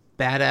as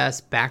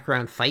badass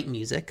background fight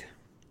music.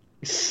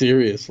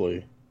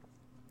 Seriously.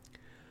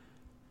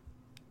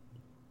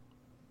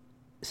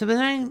 So, but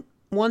I'm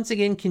once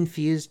again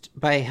confused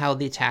by how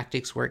the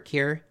tactics work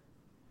here.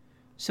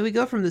 So we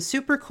go from the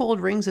super cold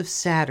rings of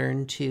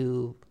Saturn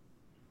to...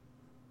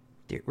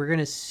 We're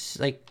gonna,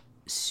 like,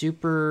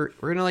 Charizard,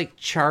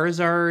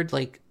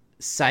 like,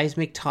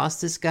 seismic toss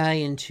this guy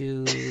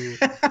into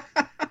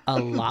a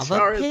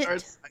lava pit?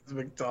 Charizard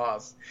seismic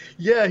toss.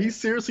 Yeah, he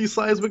seriously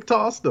seismic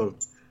tossed him.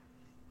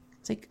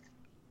 It's like,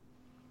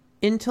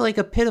 into, like,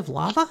 a pit of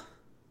lava?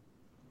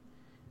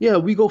 Yeah,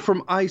 we go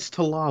from ice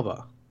to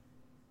lava.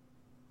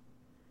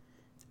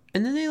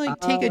 And then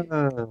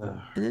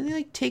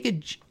they take a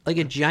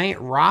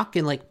giant rock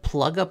and like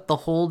plug up the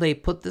hole they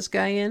put this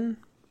guy in,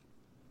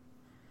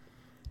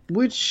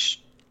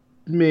 which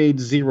made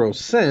zero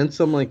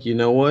sense. I'm like, you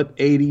know what,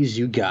 80s,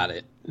 you got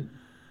it.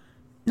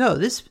 No,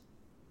 this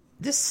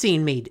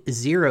scene made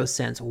zero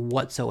sense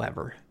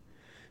whatsoever.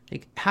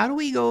 Like, how do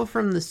we go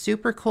from the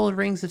super cold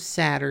rings of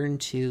Saturn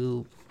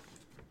to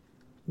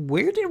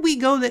where did we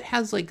go that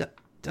has like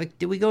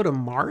did we go to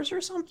Mars or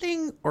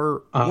something?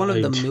 Or one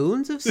of the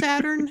moons of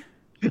Saturn?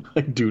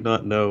 I do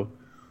not know.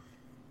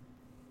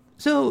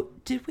 So,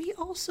 did we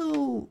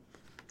also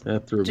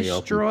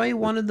destroy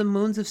one of the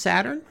moons of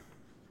Saturn?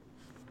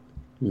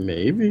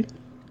 Maybe.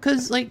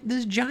 Because, like,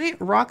 this giant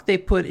rock they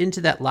put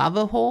into that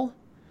lava hole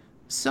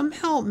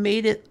somehow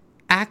made it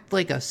act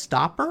like a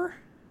stopper?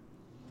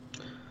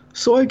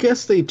 So I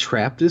guess they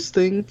trapped this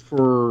thing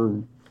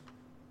for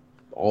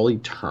all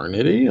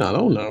eternity? I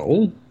don't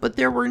know. But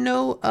there were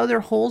no other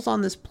holes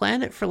on this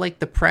planet for, like,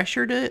 the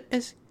pressure to...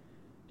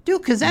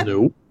 Dude, because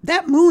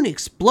that moon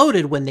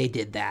exploded when they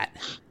did that.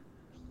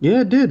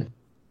 Yeah, it did.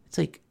 It's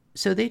like,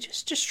 so they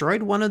just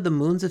destroyed one of the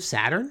moons of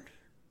Saturn?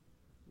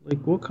 Like,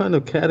 what kind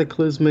of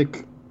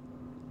cataclysmic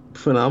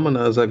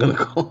phenomena is that going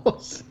to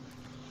cause?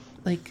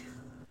 Like...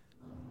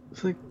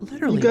 It's like,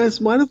 literally... You guys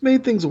might have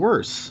made things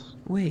worse.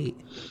 Wait.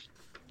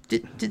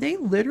 Did they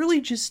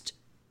literally just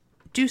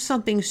do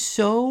something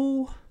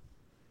so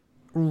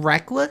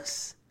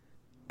reckless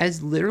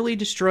as literally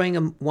destroying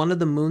one of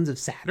the moons of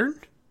Saturn?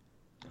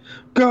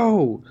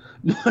 Go!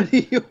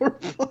 Money or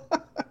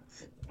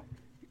Fox.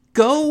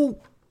 Go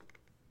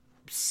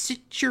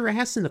sit your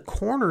ass in the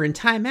corner and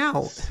time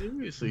out.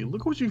 Seriously,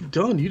 look what you've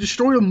done. You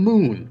destroyed a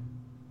moon.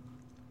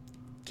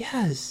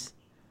 Yes.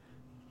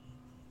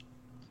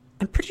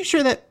 I'm pretty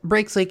sure that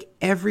breaks, like,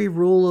 every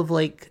rule of,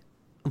 like,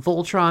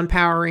 Voltron,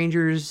 Power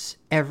Rangers,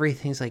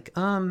 everything's like,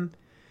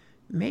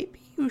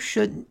 maybe you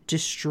shouldn't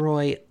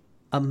destroy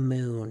a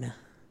moon.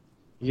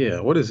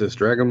 Yeah, what is this,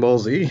 Dragon Ball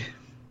Z?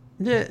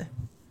 Yeah,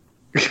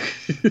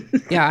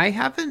 I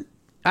haven't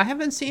I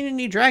haven't seen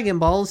any Dragon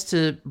Balls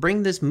to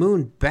bring this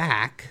moon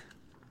back.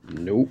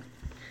 Nope.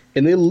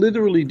 And they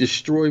literally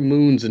destroy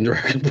moons in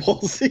Dragon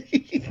Ball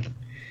Z.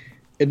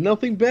 And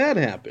nothing bad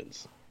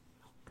happens.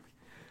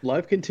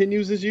 Life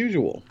continues as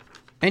usual.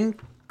 And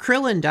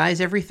Krillin dies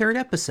every third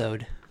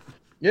episode.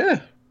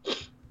 Yeah.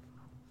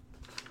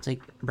 It's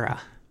like, bruh.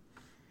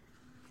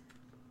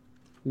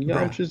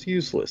 Yamcha's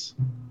useless.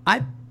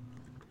 I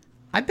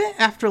bet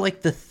after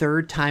like the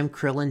third time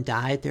Krillin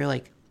died, they're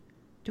like,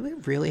 do we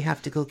really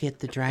have to go get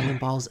the Dragon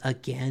Balls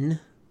again?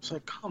 It's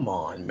like, come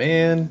on,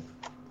 man.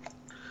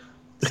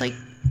 It's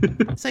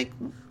like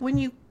when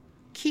you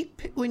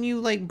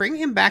like bring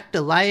him back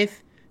to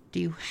life, do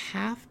you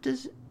have to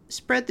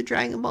spread the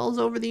Dragon Balls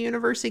over the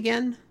universe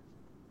again?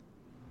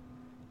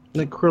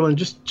 Like, Krillin,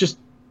 just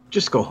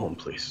go home,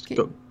 please.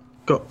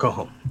 Go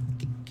home.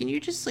 Can you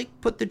just like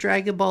put the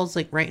Dragon Balls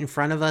like right in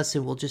front of us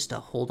and we'll just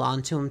hold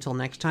on to them till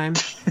next time?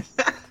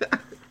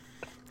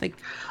 Like,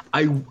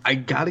 I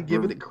gotta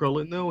give it to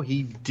Krillin though.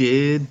 He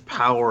did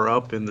power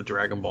up in the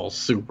Dragon Ball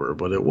Super,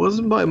 but it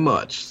wasn't by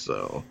much.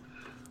 So,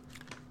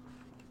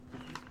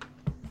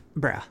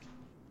 bruh,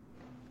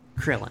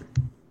 Krillin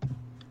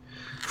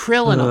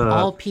of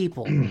all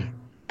people,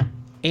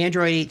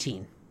 Android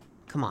 18.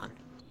 Come on,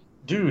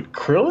 dude.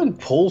 Krillin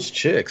pulls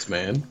chicks,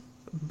 man.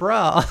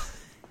 Bruh,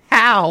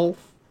 how?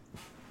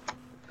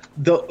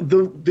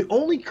 The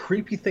only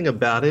creepy thing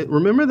about it,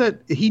 remember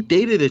that he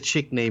dated a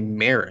chick named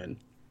Marin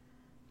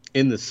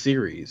in the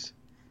series.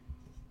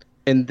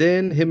 And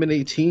then him and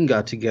 18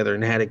 got together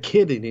and had a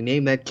kid, and he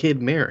named that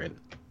kid Marin.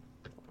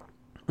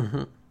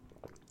 Mm-hmm.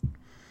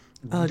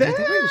 There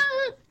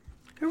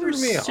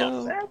was That's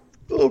a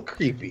little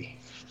creepy.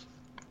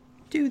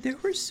 Dude, there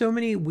were so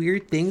many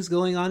weird things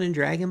going on in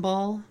Dragon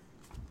Ball.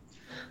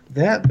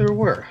 That there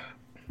were.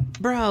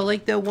 Bro,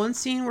 like that one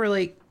scene where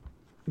like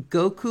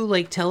Goku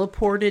like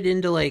teleported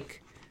into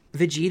like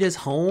Vegeta's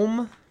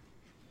home.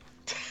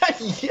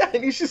 Yeah,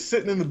 and he's just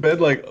sitting in the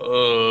bed like,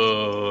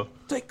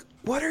 It's like,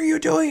 what are you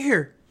doing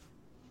here?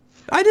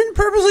 I didn't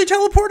purposely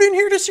teleport in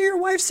here to see your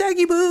wife's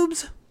saggy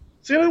boobs.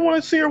 See, I didn't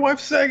want to see your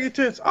wife's saggy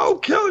tits. I'll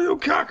kill you,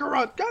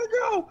 Kakarot. Gotta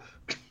go.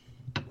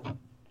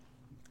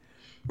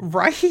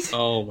 Right?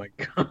 Oh my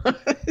god.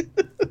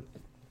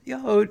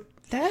 Yo,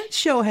 that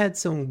show had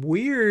some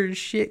weird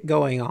shit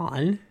going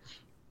on.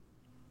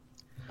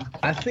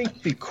 I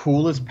think the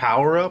coolest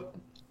power-up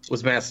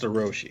was Master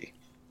Roshi.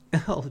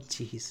 Oh,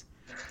 jeez.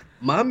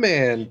 My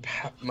man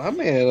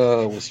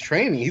was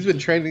training. He's been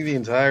training the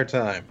entire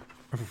time.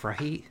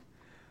 Right?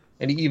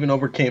 And he even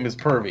overcame his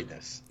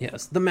perviness.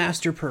 Yes, the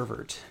master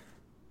pervert.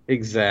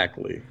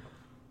 Exactly.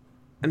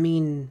 I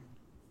mean,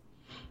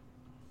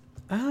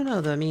 I don't know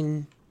though. I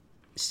mean,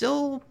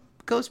 still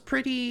goes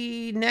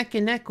pretty neck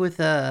and neck with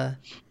Happosai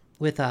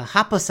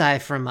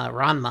from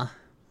Ranma.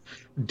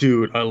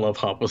 Dude, I love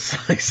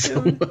Happosai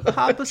so much.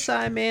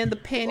 Happosai, man, the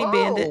panty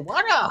bandit.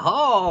 What a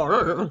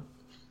whore!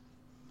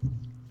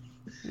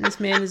 This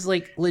man is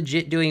like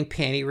legit doing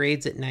panty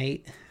raids at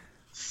night.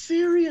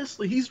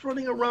 Seriously, he's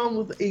running around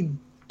with a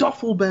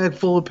duffel bag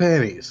full of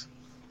panties.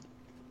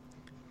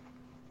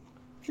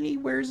 And he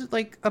wears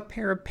like a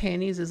pair of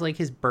panties as like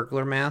his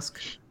burglar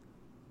mask.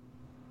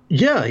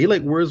 Yeah, he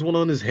like wears one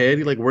on his head.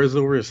 He like wears it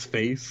over his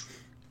face.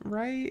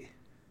 Right?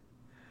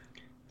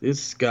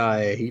 This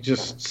guy, he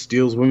just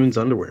steals women's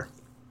underwear.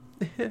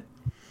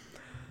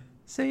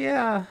 So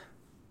yeah,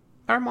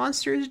 our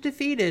monster is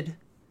defeated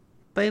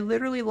by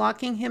literally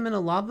locking him in a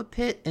lava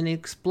pit and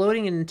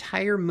exploding an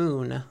entire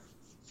moon.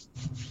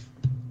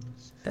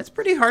 That's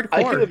pretty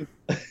hardcore.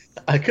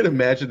 I could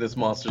imagine this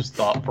monster's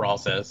thought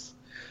process.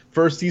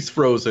 First, he's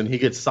frozen. He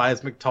gets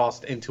seismic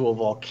tossed into a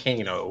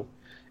volcano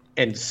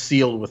and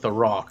sealed with a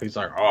rock. He's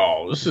like,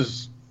 oh, this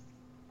is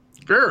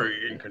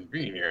very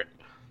inconvenient.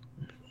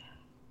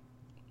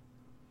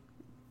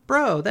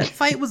 Bro, that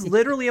fight was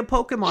literally a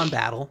Pokemon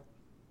battle.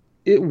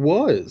 It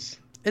was.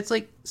 It's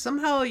like,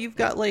 somehow you've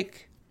got,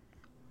 like,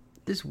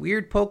 this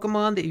weird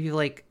Pokemon that you,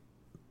 like,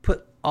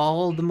 put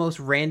all the most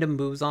random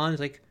moves on.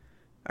 It's like,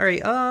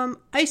 alright,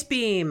 Ice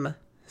Beam,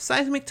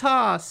 Seismic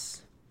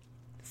Toss,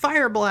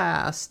 Fire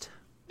Blast.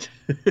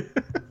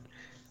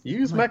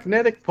 Use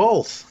Magnetic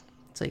Pulse.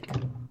 It's like,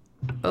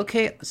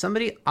 okay,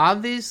 somebody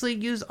obviously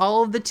used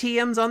all of the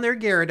TMs on their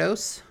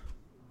Gyarados.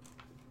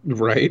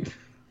 Right.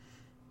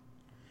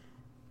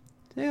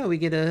 Yeah, we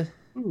get a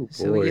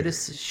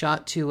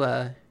shot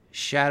to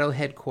Shadow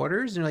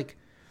headquarters, and they're like,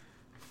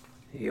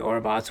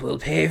 your bots will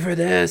pay for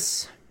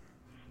this.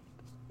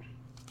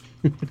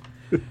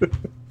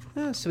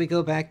 So we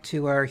go back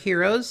to our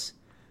heroes.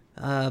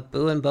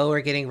 Boo and Bo are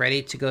getting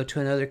ready to go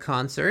to another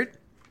concert.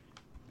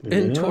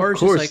 And Yeah,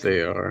 Tor's of course just like,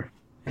 they are.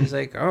 He's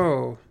like,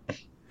 oh,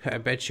 I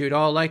bet you'd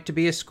all like to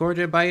be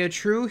escorted by a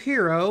true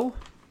hero.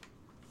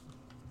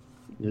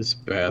 This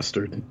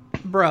bastard.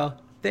 Bro,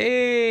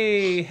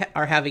 they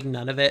are having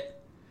none of it.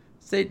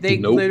 So they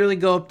Nope. literally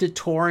go up to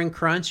Tor and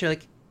Crunch. You're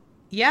like,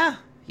 yeah,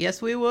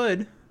 yes, we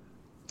would.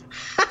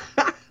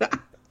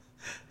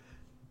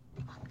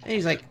 And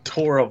he's like,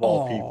 Tor of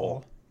all "Aw."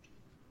 people.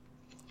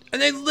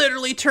 And they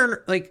literally turn,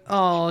 like,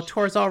 oh,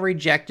 Tor's all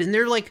rejected. And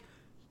they're like,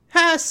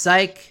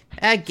 psych.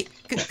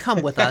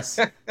 Come with us.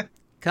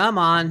 Come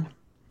on.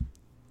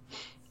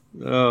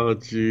 Oh,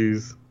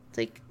 jeez. It's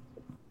like,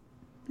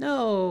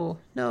 no.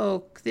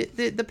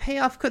 The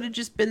payoff could have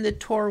just been that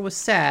Tor was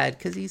sad,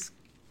 because he's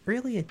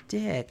really a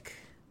dick.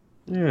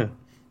 Yeah.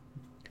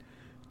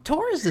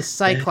 Tor is the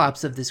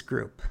Cyclops of this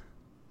group.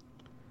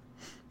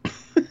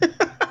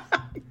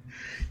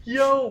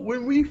 Yo,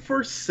 when we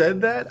first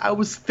said that, I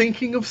was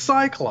thinking of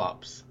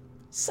Cyclops.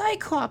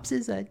 Cyclops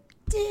is a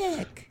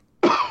dick.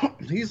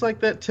 He's like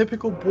that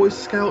typical Boy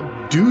Scout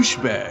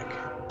douchebag.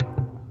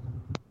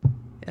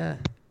 Yeah.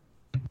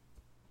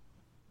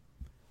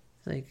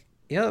 It's like,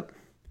 yep.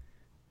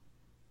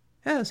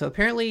 Yeah, so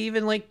apparently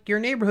even, like, your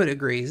neighborhood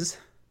agrees.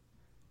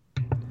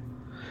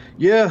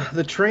 Yeah,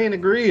 the train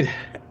agreed.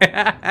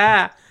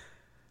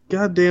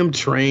 Goddamn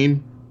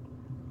train.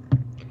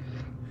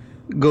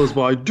 Goes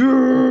by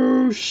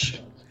douche.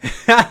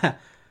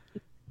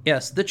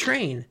 Yes, the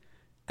train.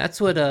 That's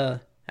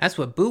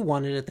what Boo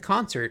wanted at the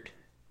concert.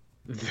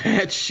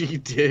 That she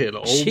did.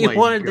 Oh She my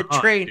wanted God, the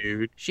train.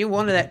 dude. She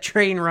wanted that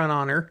train run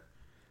on her.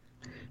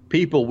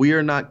 People, we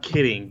are not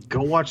kidding.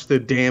 Go watch the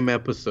damn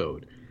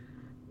episode.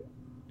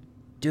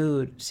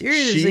 Dude,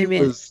 seriously, She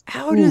man. was,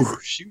 How does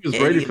she was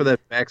ready for that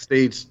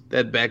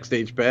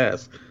backstage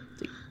pass.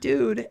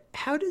 Dude,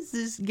 how did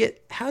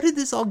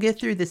this all get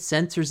through the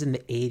censors in the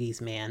 80s,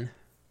 man?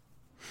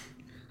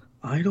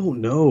 I don't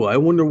know. I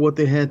wonder what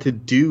they had to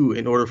do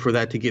in order for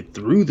that to get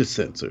through the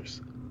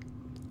censors.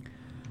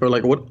 Or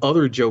like what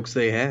other jokes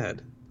they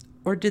had.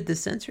 Or did the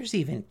censors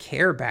even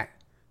care back?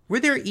 Were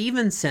there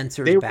even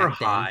censors They back were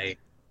then? high.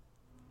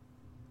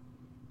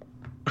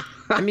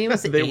 I mean, it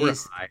was the They 80s. were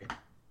high.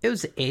 It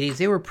was the 80s.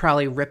 They were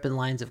probably ripping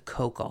lines of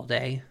coke all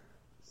day.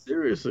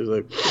 Seriously,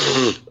 like,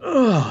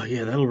 oh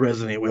yeah, that'll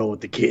resonate well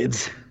with the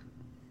kids.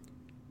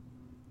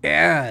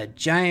 Yeah,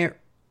 giant.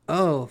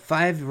 Oh,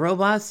 5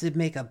 robots to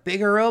make a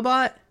bigger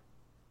robot?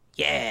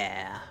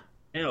 Yeah.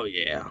 Hell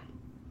yeah.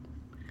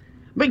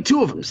 Make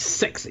 2 of them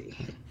sexy.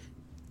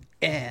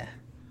 Yeah.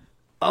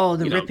 Oh,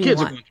 the ripping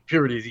kids are line. going to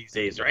puberty these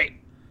days, right?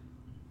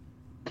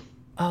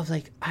 I was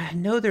like, I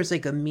know there's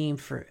like a meme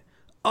for.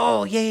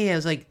 Oh, yeah. It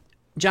was like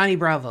Johnny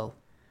Bravo.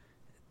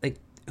 Like,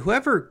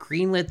 whoever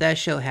greenlit that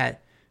show had,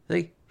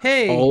 like,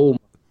 hey. Oh my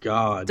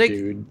God, like,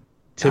 dude.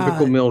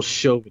 Typical male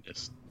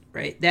chauvinist.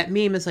 Right? That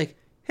meme is like,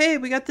 hey,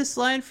 we got this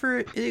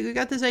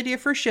idea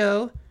for a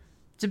show.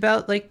 It's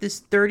about like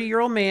this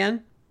 30-year-old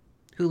man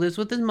who lives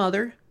with his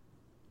mother.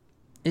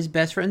 His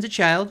best friend's a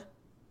child.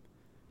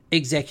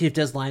 Executive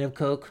does line of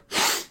coke.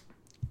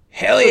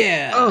 Hell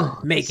yeah! Oh,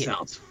 make it.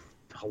 Sounds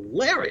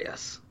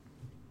hilarious.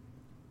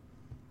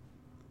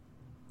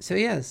 So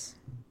yes.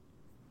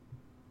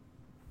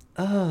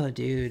 Oh,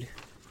 dude.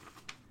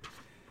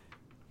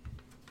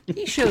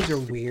 These shows are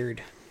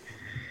weird.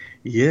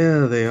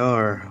 Yeah, they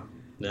are.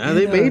 Nah,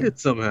 they made it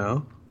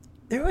somehow.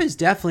 There was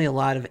definitely a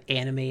lot of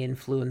anime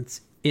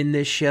influence in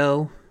this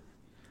show.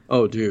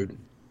 Oh, dude.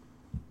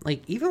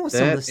 Like, even with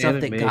some of the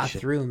stuff that got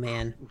animation. through,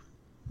 man.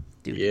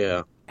 Dude,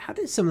 Yeah. how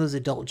did some of those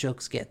adult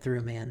jokes get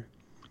through, man?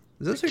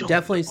 Those are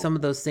definitely some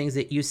of those things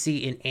that you see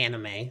in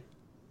anime.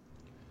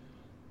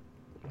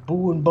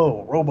 Boo and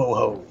Bo,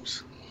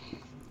 Robo-Hose.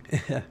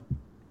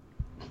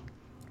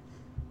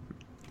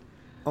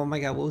 Oh my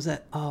god, what was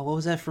that? Oh, what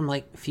was that from,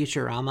 like,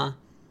 Futurama?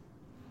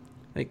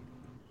 Like,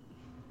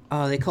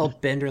 oh, they called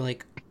Bender,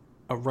 like,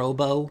 a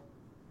robo.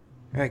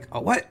 They're like,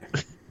 oh, what?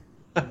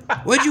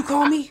 What'd you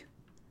call me?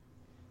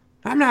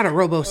 I'm not a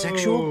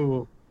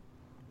robosexual.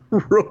 Oh.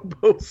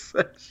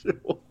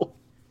 Robosexual.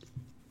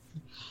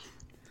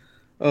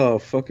 Oh,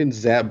 fucking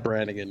Zap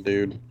Brannigan,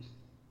 dude.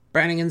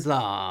 Brannigan's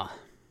Law.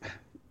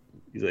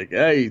 He's like,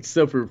 I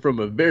suffer from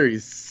a very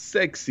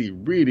sexy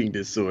reading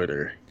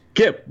disorder.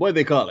 Kip, what do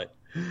they call it?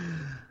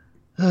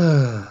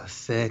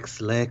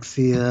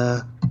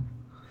 Sexlexia.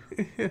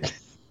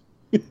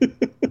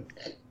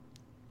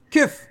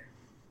 Kiff,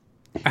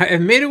 I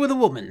have made it with a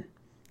woman.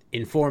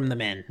 Inform the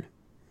men.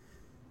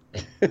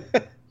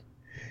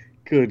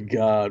 Good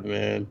God,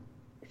 man.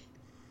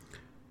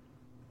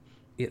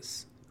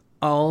 Yes.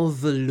 All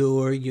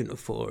velour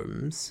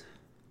uniforms.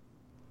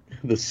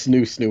 The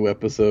Snoo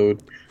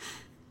episode.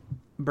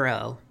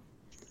 Bro.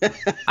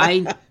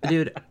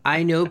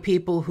 I know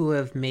people who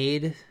have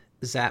made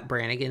Zap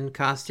Brannigan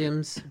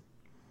costumes.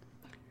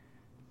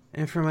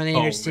 And from what I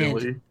understand,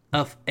 really?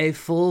 a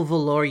full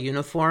velour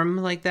uniform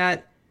like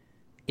that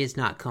is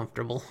not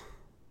comfortable.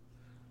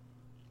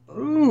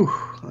 Ooh,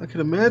 I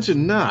can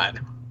imagine not.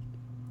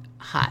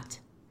 Hot.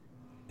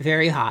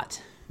 Very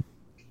hot.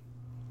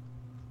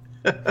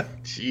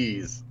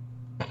 Jeez.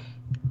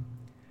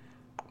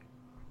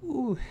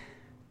 Ooh.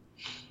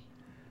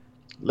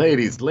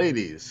 Ladies,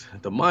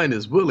 the mind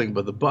is willing,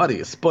 but the body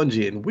is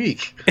spongy and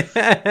weak.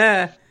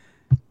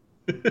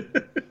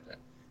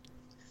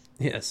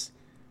 Yes.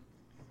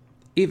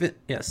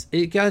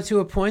 It got to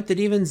a point that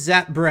even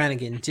Zap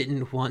Brannigan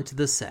didn't want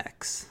the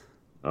sex.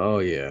 Oh,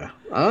 yeah.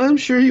 I'm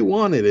sure he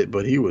wanted it,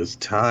 but he was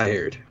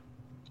tired.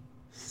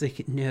 It's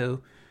like,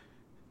 no.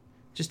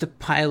 Just a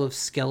pile of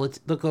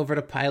skeletons. Look over at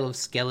a pile of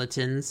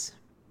skeletons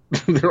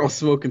They're all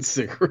smoking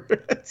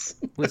cigarettes.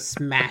 with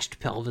smashed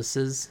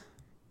pelvises.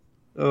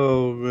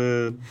 Oh,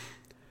 man.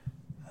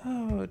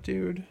 Oh,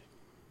 dude.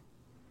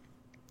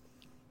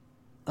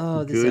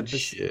 Oh, this Good episode.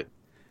 shit.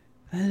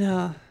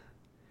 And,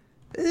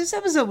 this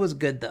episode was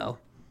good, though.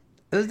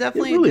 It was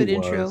definitely It really a good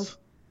intro. was.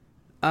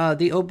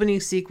 The opening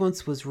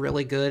sequence was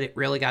really good. It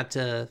really got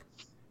to...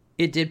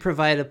 It did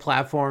provide a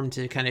platform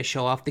to kind of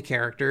show off the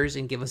characters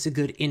and give us a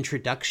good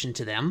introduction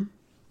to them.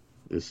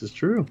 This is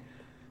true.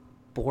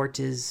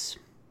 Bort is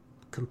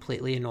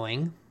completely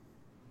annoying.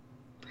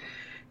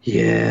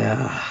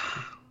 Yeah.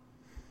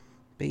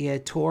 But yeah,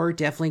 Tor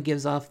definitely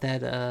gives off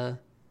that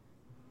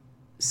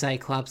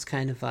Cyclops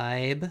kind of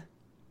vibe.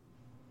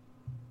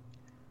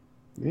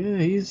 Yeah,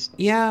 he's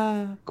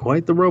Yeah.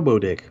 quite the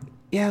robo-dick.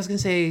 Yeah, I was gonna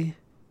say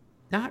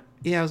not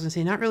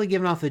really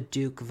giving off a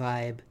Duke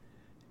vibe.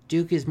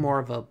 Duke is more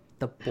of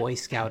the Boy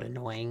Scout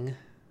annoying.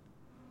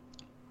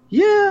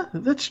 Yeah,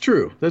 that's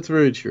true. That's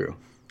very true.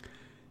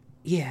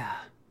 Yeah.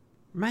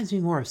 Reminds me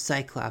more of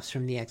Cyclops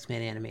from the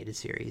X-Men animated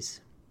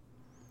series.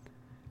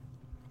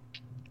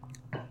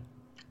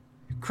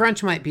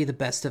 Crunch might be the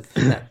best of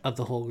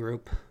the whole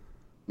group.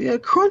 Yeah,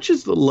 Crunch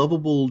is the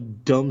lovable,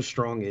 dumb,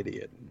 strong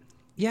idiot.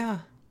 Yeah.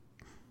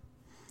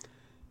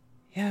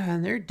 Yeah,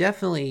 and they're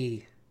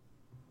definitely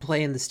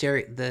playing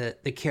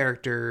the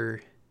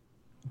character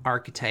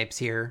archetypes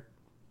here.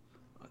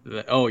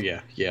 Oh,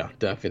 yeah. Yeah,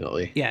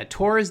 definitely. Yeah,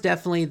 Tor is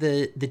definitely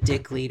the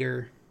dick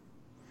leader.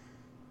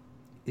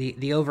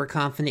 The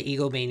overconfident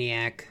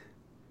egomaniac.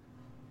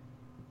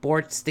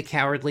 Bort's the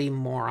cowardly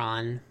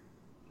moron.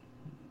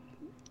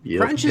 Yep.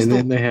 Crunch is and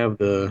then they have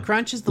the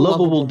Crunch is the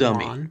lovable lovable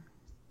dummy. moron.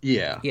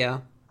 Yeah.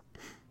 Yeah.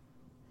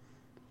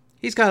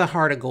 He's got a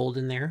heart of gold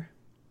in there.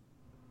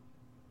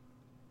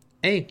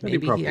 Hey, he maybe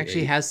he probably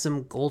actually ate. has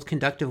some gold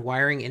conductive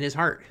wiring in his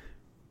heart.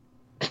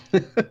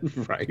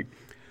 Right.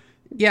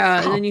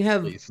 Yeah, and then you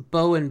have Please.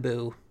 Bo and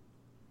Boo.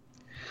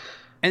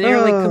 And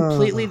they're like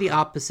completely the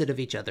opposite of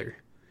each other.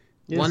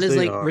 Yes, One is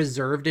they like are.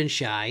 reserved and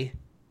shy,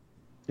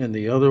 And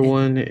the other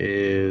one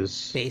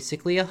is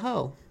basically a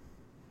hoe.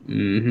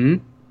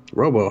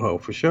 Robo-Ho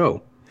for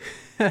sure.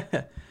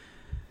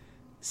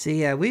 So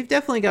yeah, we've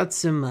definitely got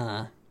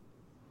some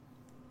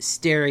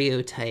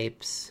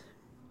stereotypes.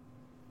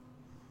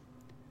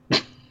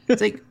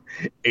 It's like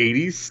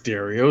 80s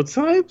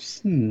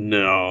stereotypes?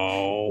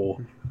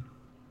 No.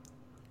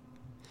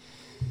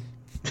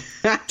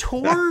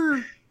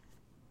 Tor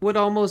would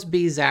almost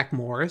be Zach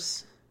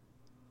Morris.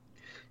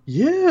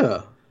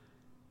 Yeah.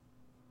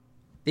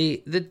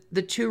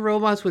 The two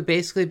robots would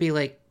basically be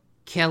like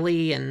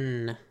Kelly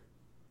and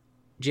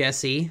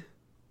Jesse.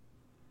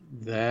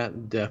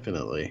 That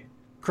definitely.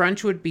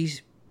 Crunch would be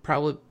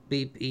probably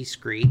be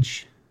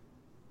Screech.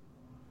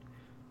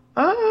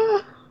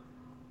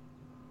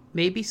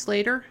 Maybe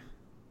Slater.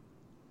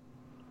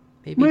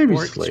 Maybe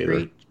Bort, Slater.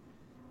 Screech.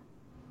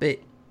 But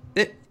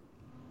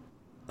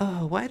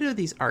why do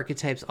these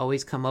archetypes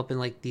always come up in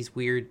like these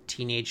weird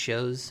teenage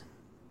shows?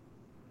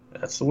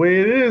 That's the way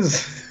it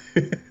is.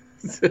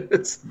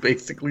 It's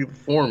basically the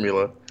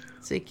formula.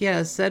 It's like,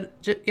 yeah,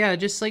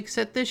 just like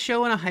set this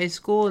show in a high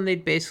school and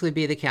they'd basically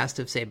be the cast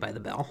of Saved by the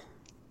Bell.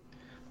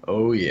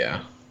 Oh,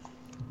 yeah.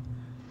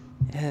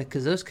 Yeah,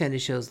 because those kind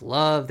of shows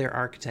love their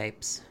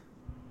archetypes.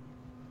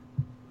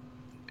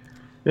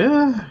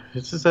 Yeah,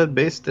 it's just that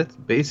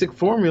basic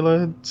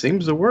formula. It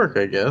seems to work,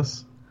 I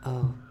guess.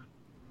 Oh,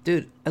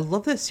 dude, I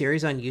love that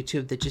series on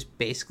YouTube that just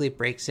basically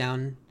breaks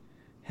down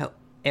how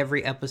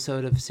every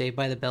episode of Saved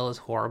by the Bell is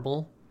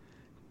horrible.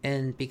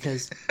 And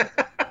because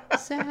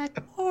Zach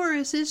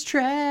Morris is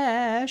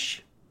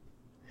trash.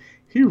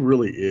 He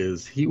really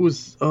is. He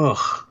was,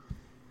 ugh.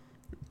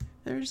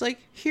 There's like,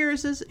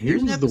 here's an was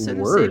the episode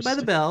of Saved by worst.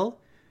 the Bell.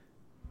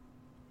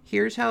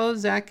 Here's how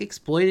Zach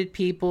exploited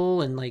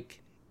people, and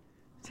like,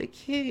 it's like,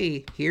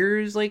 hey,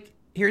 here's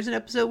an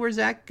episode where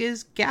Zach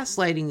is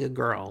gaslighting a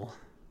girl.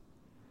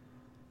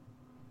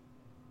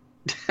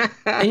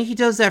 And he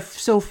does that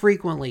so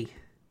frequently.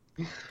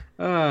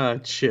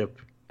 Chip.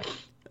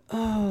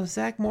 Oh,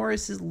 Zach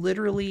Morris is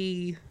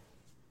literally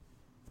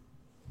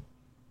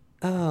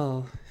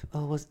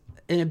was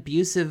an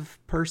abusive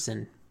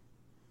person.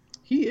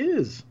 He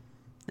is.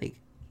 Like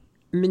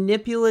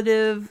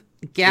manipulative,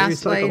 Very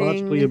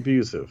psychologically gaslighting.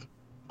 abusive.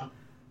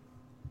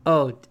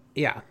 Oh,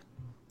 yeah.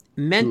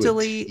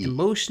 Mentally, T.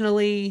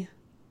 emotionally,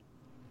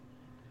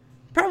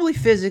 probably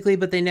physically,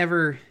 but they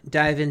never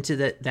dive into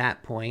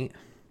that point.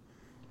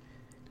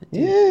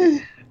 Yeah.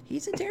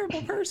 He's a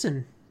terrible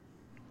person.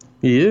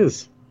 He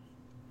is.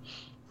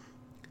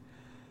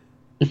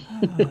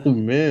 Oh,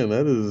 man,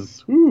 that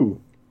is...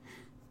 Whew.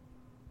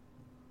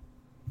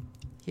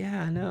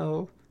 Yeah, I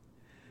know.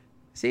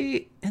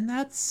 See, and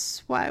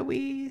that's why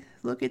we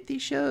look at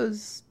these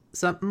shows.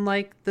 Something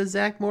like the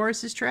Zach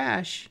Morris is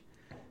trash.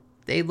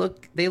 They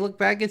look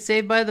back at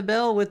Saved by the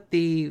Bell with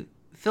the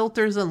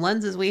filters and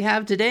lenses we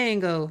have today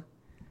and go,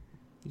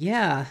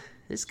 yeah,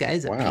 this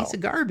guy's a Wow. piece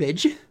of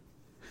garbage.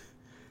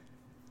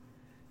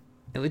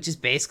 which is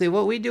basically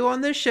what we do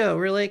on this show.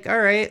 We're like, all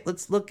right,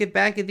 let's look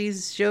back at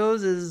these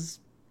shows as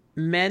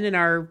men in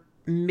our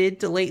mid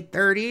to late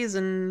 30s,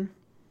 and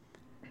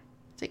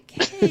it's like,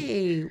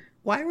 hey,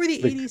 why were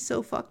the 80s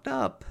so fucked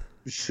up?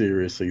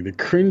 Seriously, the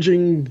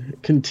cringing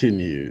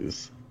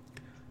continues.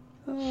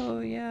 Oh,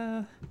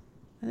 yeah.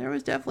 And there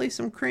was definitely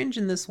some cringe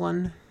in this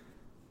one.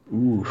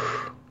 Ooh.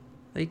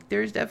 Like,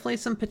 there's definitely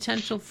some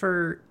potential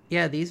for,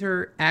 yeah, these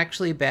are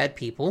actually bad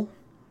people.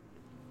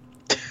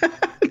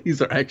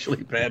 These are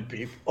actually bad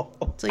people.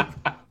 It's like,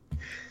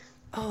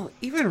 oh,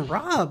 even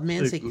Rob,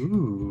 man. It's like,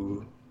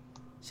 ooh.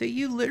 So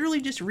you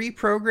literally just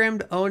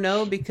reprogrammed Oh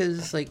No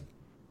because, like,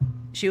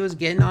 she was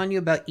getting on you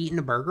about eating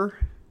a burger?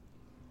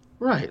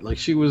 Right, like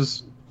she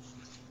was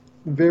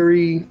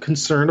very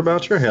concerned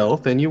about your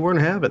health and you weren't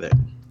having it.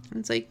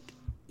 It's like,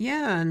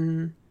 yeah,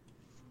 and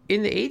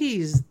in the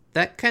 80s,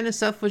 that kind of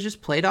stuff was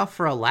just played off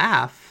for a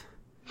laugh.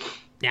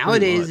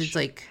 Nowadays, it's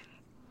like,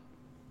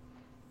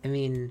 I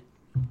mean,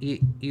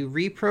 you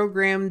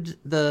reprogrammed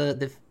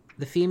the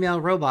female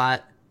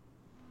robot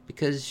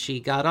because she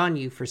got on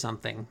you for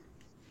something.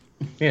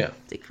 Yeah,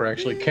 like, for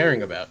actually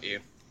caring about you.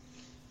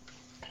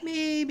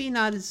 Maybe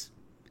not as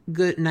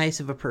good, nice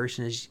of a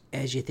person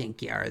as you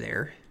think you are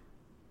there.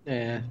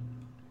 Yeah.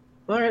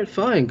 All right,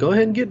 fine. Go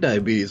ahead and get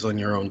diabetes on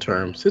your own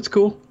terms. It's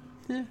cool.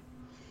 Yeah.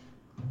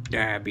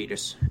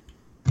 Diabetes.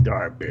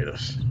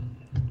 Diabetes.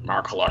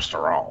 My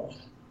cholesterol.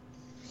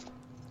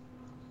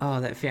 Oh,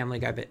 that Family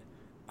Guy bit.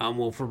 I'm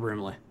Wilford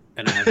Brimley,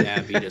 and I have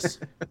diabetes.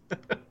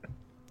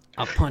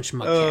 I'll punch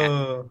my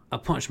cat. I'll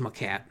punch my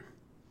cat.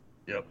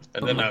 Yep.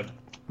 And then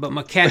But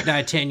my cat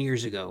died 10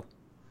 years ago.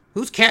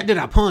 Whose cat did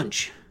I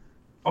punch?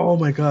 Oh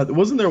my God.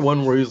 Wasn't there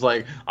one where he's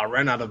like, I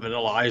ran out of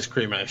vanilla ice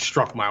cream and I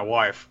struck my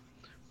wife.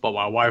 But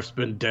my wife's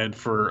been dead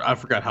for, I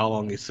forgot how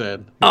long he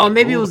said. Oh, like,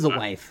 maybe it was the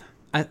wife.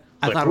 I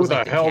thought it was like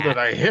who the hell cat. did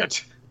I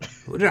hit?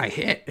 Who did I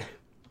hit?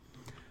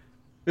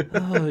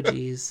 Oh,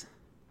 jeez.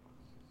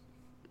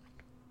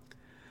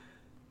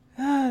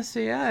 So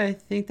yeah, I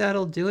think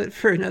that'll do it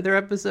for another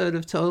episode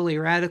of Totally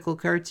Radical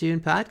Cartoon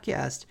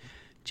Podcast.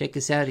 Check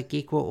us out at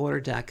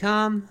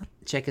geekworldorder.com.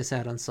 Check us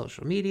out on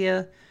social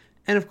media.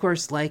 And of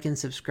course, like and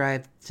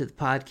subscribe to the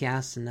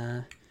podcast.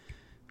 And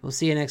we'll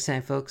see you next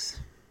time,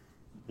 folks.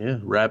 Yeah,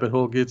 rabbit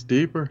hole gets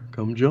deeper.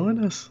 Come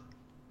join us.